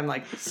prove that I'm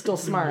like still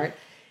smart.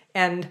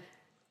 And,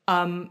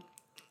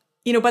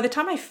 by the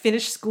time I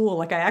finished school,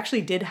 like I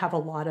actually did have a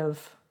lot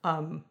of,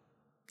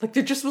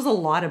 there just was a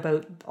lot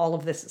about all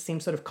of this that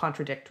seemed sort of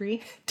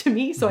contradictory to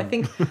me. So I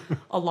think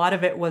a lot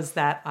of it was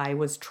that I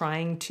was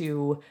trying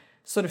to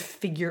sort of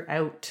figure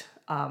out,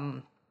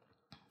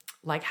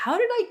 how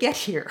did I get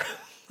here?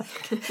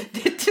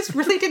 It just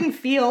really didn't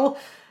feel,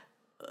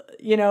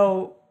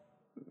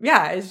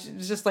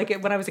 it's just like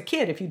when I was a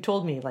kid, if you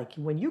told me like,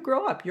 when you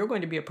grow up, you're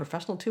going to be a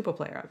professional tuba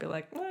player, I'd be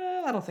like,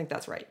 I don't think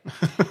that's right.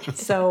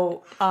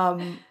 So,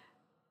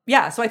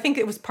 so I think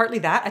it was partly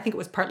that. I think it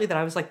was partly that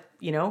I was like,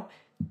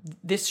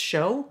 this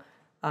show,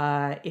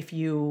 I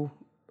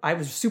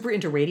was super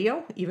into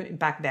radio even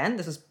back then.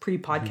 This is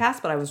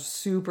pre-podcast, but I was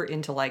super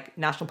into like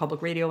National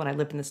Public Radio when I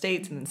lived in the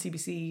States and then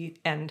CBC.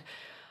 And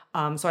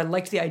so I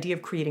liked the idea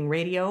of creating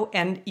radio.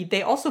 And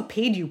they also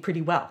paid you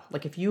pretty well.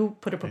 Like if you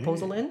put a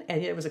proposal in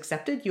and it was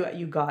accepted,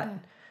 you got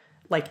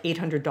like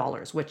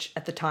 $800, which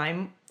at the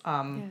time,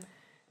 and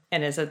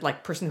as a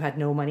like person who had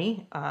no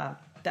money,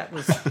 that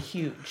was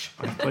huge.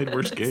 I played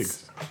worse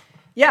gigs.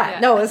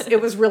 No,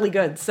 it was really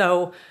good.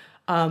 So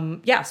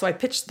so I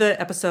pitched the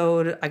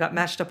episode. I got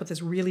matched up with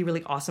this really,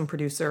 really awesome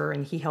producer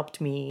and he helped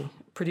me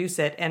produce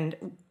it.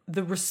 And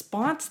the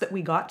response that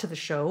we got to the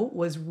show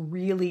was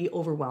really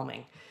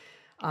overwhelming.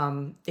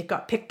 It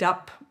got picked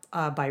up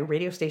by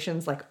radio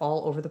stations like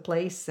all over the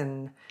place.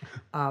 And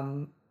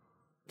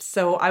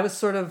so I was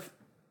sort of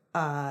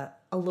a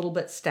little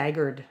bit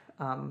staggered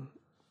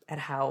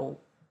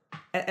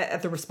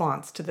at the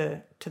response to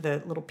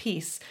the little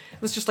piece.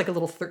 It was just like a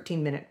little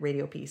 13-minute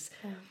radio piece.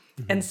 Yeah.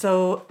 Mm-hmm. And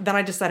so then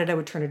I decided I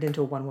would turn it into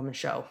a one-woman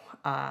show.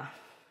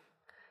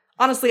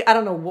 Honestly, I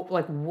don't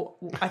know.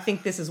 I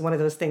think this is one of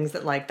those things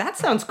that like, that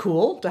sounds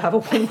cool to have a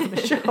one-woman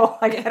show.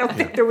 Like, I don't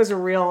think there was a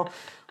real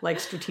like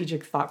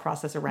strategic thought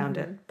process around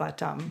it.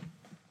 But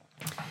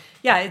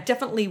it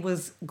definitely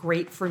was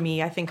great for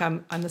me. I think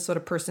I'm the sort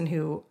of person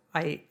who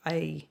I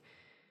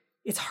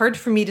it's hard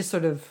for me to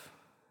sort of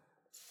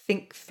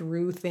think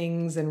through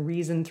things and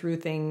reason through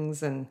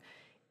things and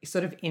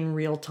sort of in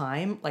real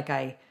time. Like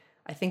I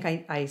think I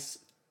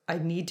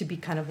need to be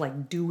kind of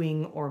like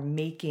doing or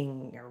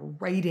making or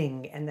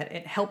writing, and that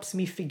it helps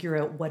me figure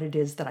out what it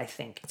is that I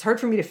think. It's hard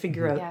for me to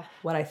figure out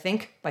what I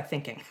think by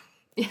thinking.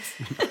 Yes.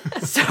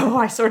 So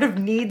I sort of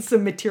need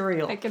some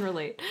material. I can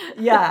relate.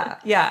 Yeah,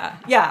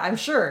 I'm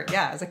sure.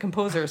 Yeah, as a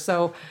composer.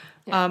 So,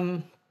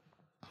 I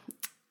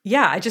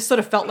just sort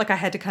of felt like I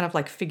had to kind of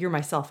like figure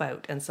myself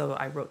out. And so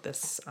I wrote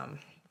this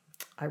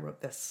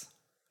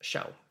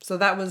show. So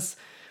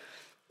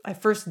I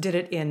first did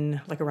it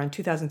in like around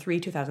 2003,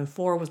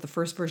 2004 was the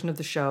first version of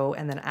the show.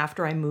 And then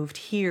after I moved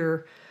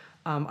here,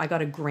 I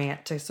got a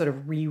grant to sort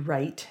of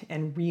rewrite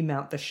and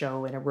remount the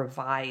show in a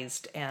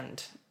revised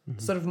and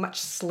sort of much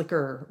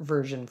slicker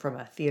version from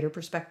a theater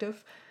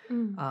perspective.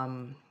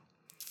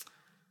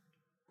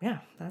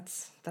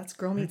 That's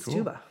Girl Meets cool.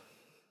 Tuba.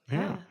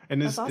 Yeah.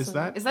 And is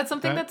awesome. Is that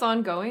something that... that's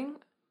ongoing?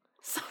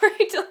 Sorry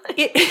to like...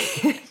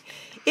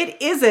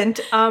 It isn't.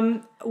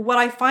 What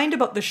I find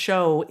about the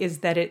show is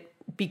that it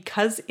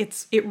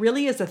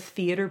really is a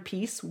theater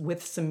piece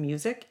with some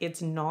music.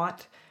 It's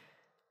not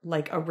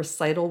like a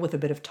recital with a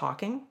bit of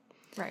talking.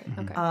 Right.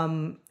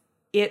 Okay.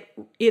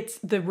 It's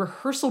the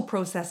rehearsal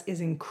process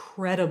is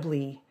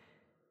incredibly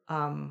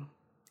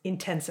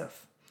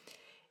intensive.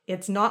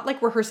 It's not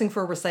like rehearsing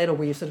for a recital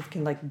where you sort of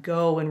can like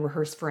go and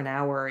rehearse for an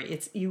hour.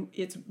 It's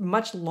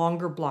much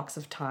longer blocks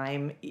of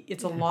time.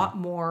 It's a lot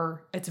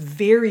more, it's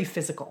very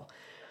physical.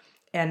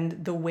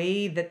 And the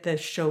way that the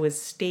show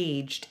is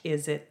staged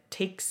is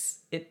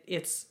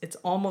it's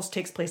almost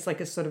takes place like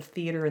a sort of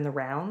theater in the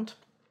round.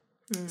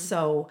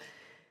 So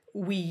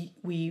we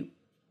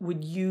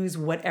would use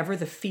whatever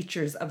the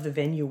features of the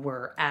venue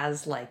were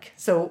as like,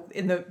 so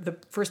in the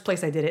first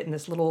place I did it in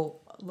this little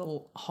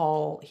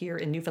hall here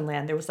in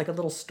Newfoundland, there was like a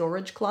little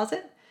storage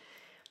closet.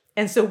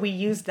 And so we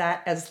used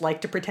that as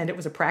like to pretend it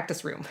was a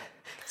practice room.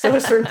 So at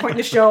a certain point in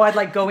the show, I'd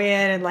like go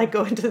in and like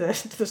go into the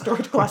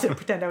storage closet and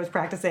pretend I was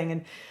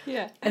practicing.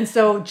 And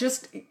so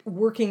just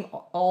working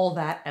all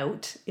that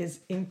out is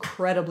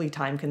incredibly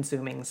time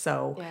consuming.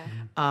 So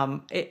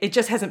it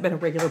just hasn't been a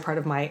regular part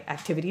of my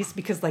activities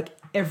because like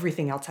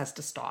everything else has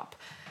to stop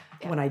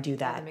when I do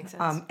that. Yeah, that makes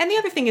sense. And the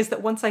other thing is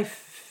that once I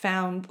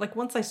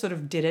sort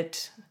of did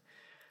it,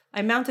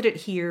 I mounted it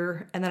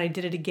here, and then I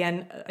did it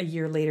again a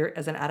year later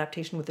as an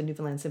adaptation with the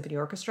Newfoundland Symphony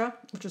Orchestra,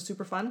 which was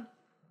super fun.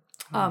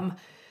 I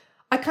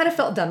kind of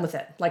felt done with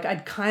it. Like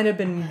I'd kind of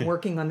been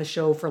working on the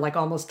show for like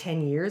almost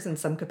 10 years in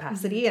some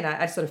capacity, and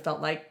I sort of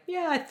felt like,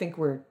 I think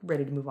we're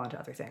ready to move on to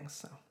other things.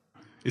 So,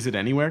 is it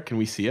anywhere? Can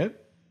we see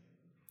it?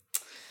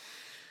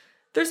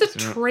 There's a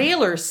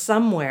trailer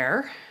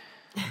somewhere.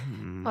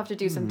 I'll have to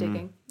do some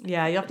digging.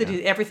 Yeah, you have to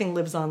do. Everything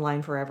lives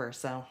online forever.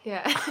 So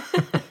yeah.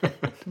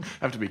 I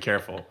have to be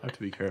careful.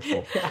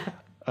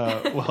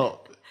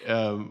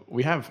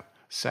 We have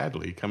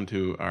sadly come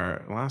to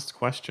our last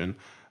question,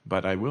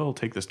 but I will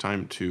take this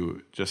time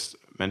to just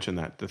mention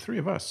that the three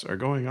of us are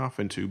going off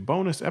into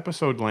bonus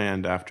episode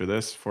land after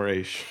this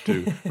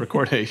to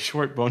record a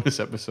short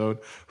bonus episode.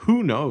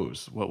 Who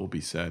knows what will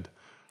be said?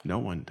 No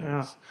one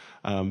does.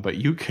 But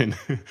you can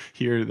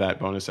hear that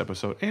bonus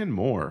episode and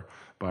more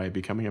by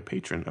becoming a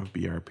patron of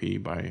BRP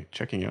by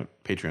checking out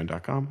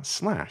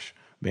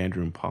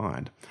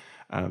patreon.com/bandroompod.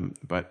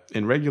 But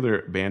in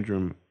regular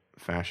Bandroom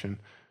fashion,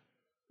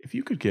 if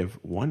you could give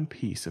one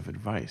piece of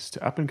advice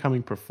to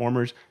up-and-coming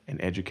performers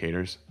and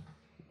educators,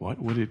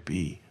 what would it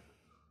be?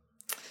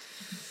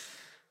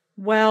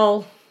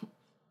 Well,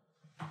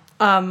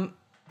 I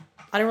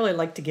don't really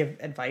like to give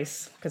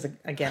advice because,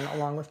 again,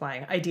 along with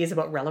my ideas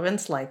about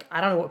relevance, like, I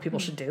don't know what people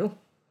should do.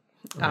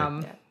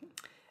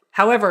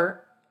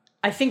 However,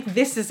 I think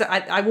this is,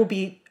 I will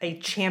be a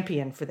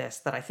champion for this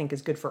that I think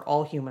is good for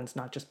all humans,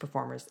 not just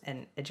performers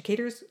and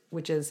educators,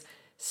 which is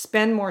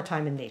spend more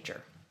time in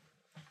nature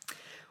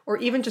or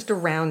even just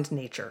around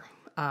nature.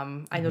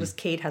 I noticed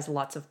Kate has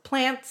lots of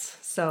plants.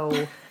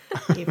 So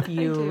if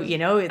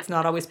it's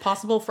not always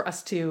possible for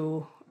us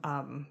to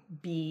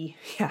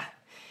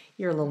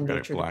you're a little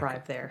nature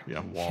deprived there. Yeah,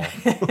 wall.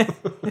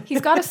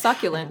 He's got a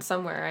succulent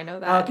somewhere. I know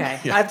that. Okay,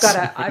 yes.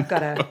 I've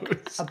got a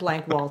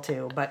blank wall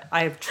too, but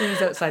I have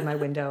trees outside my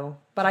window.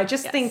 But I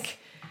just think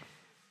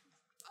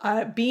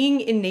being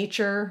in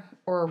nature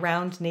or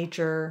around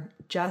nature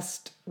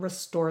just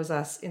restores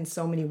us in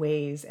so many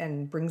ways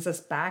and brings us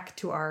back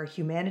to our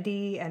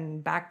humanity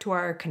and back to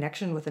our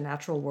connection with the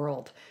natural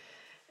world.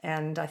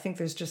 And I think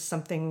there's just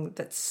something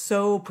that's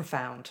so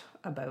profound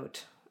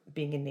about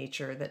being in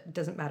nature that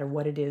doesn't matter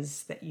what it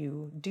is that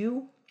you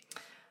do.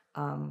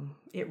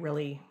 It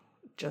really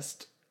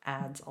just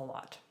adds a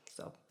lot.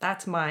 So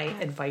that's my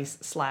advice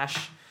 /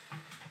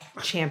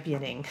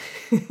 championing.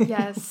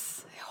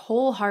 Yes,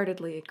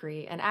 wholeheartedly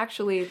agree. And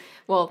actually,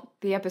 well,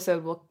 the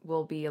episode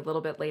will be a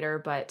little bit later,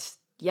 but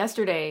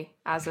yesterday,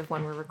 as of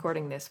when we're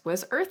recording this,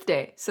 was Earth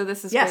Day. So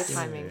this is great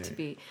timing to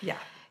be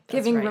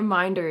giving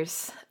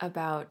reminders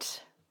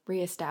about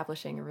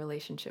reestablishing a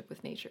relationship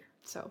with nature.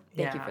 So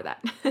thank you for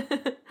that.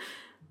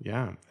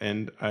 Yeah.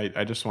 And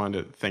I just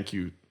wanted to thank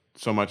you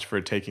so much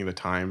for taking the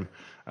time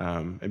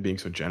and being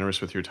so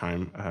generous with your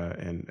time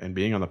and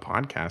being on the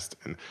podcast.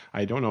 And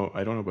I don't know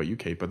about you,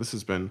 Kate, but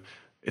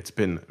it's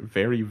been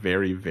very,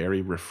 very,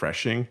 very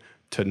refreshing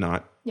to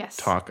not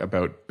talk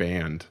about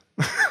band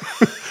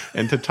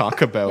and to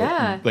talk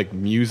about like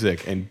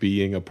music and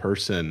being a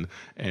person,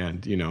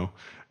 and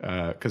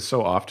because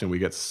so often we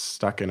get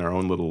stuck in our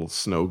own little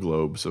snow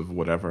globes of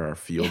whatever our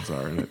fields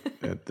are. And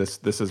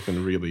this has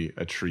been really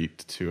a treat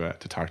to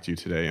talk to you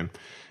today,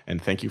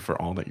 and thank you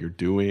for all that you're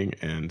doing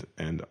and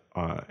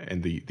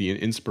the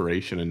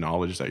inspiration and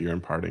knowledge that you're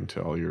imparting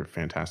to all your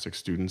fantastic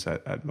students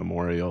at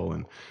Memorial.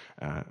 And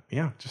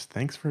just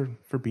thanks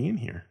for being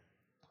here.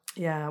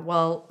 Yeah,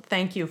 well,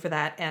 thank you for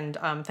that. And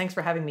thanks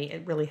for having me.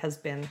 It really has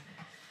been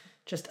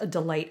just a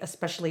delight,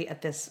 especially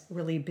at this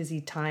really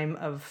busy time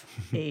of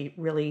a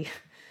really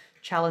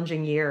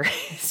challenging year.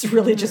 It's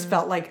really just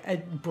felt like a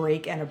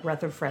break and a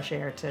breath of fresh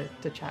air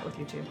to chat with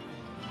you two.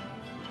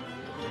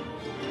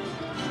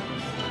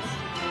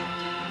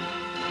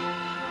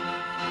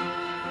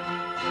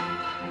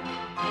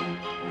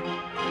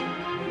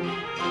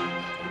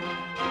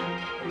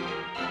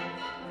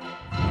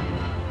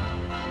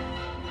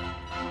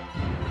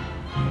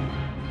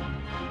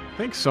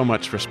 Thanks so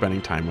much for spending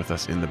time with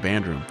us in the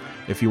band room.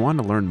 If you want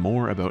to learn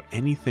more about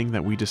anything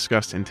that we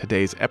discussed in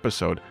today's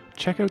episode,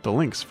 check out the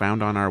links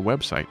found on our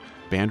website,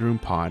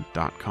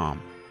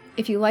 bandroompod.com.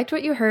 If you liked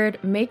what you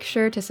heard, make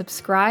sure to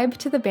subscribe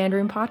to the Band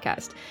Room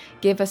podcast.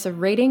 Give us a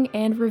rating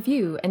and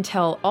review, and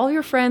tell all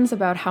your friends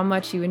about how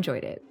much you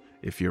enjoyed it.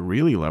 If you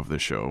really love the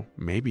show,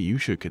 maybe you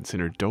should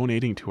consider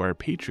donating to our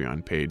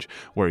Patreon page,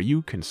 where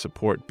you can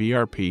support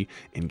BRP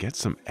and get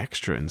some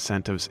extra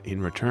incentives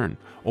in return.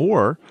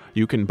 Or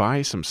you can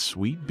buy some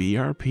sweet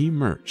BRP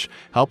merch,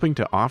 helping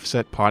to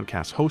offset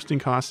podcast hosting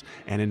costs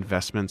and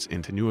investments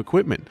into new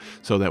equipment,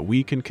 so that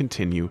we can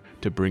continue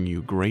to bring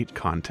you great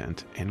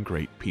content and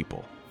great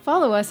people.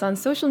 Follow us on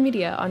social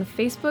media on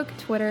Facebook,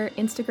 Twitter,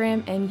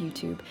 Instagram, and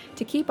YouTube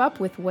to keep up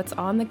with what's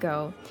on the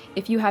go.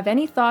 If you have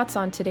any thoughts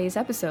on today's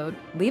episode,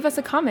 leave us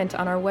a comment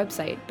on our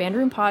website,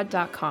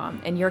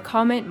 bandroompod.com, and your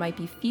comment might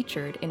be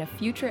featured in a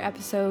future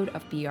episode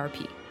of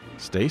BRP.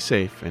 Stay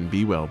safe and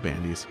be well,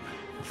 bandies.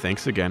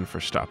 Thanks again for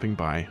stopping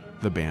by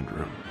the Band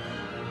Room.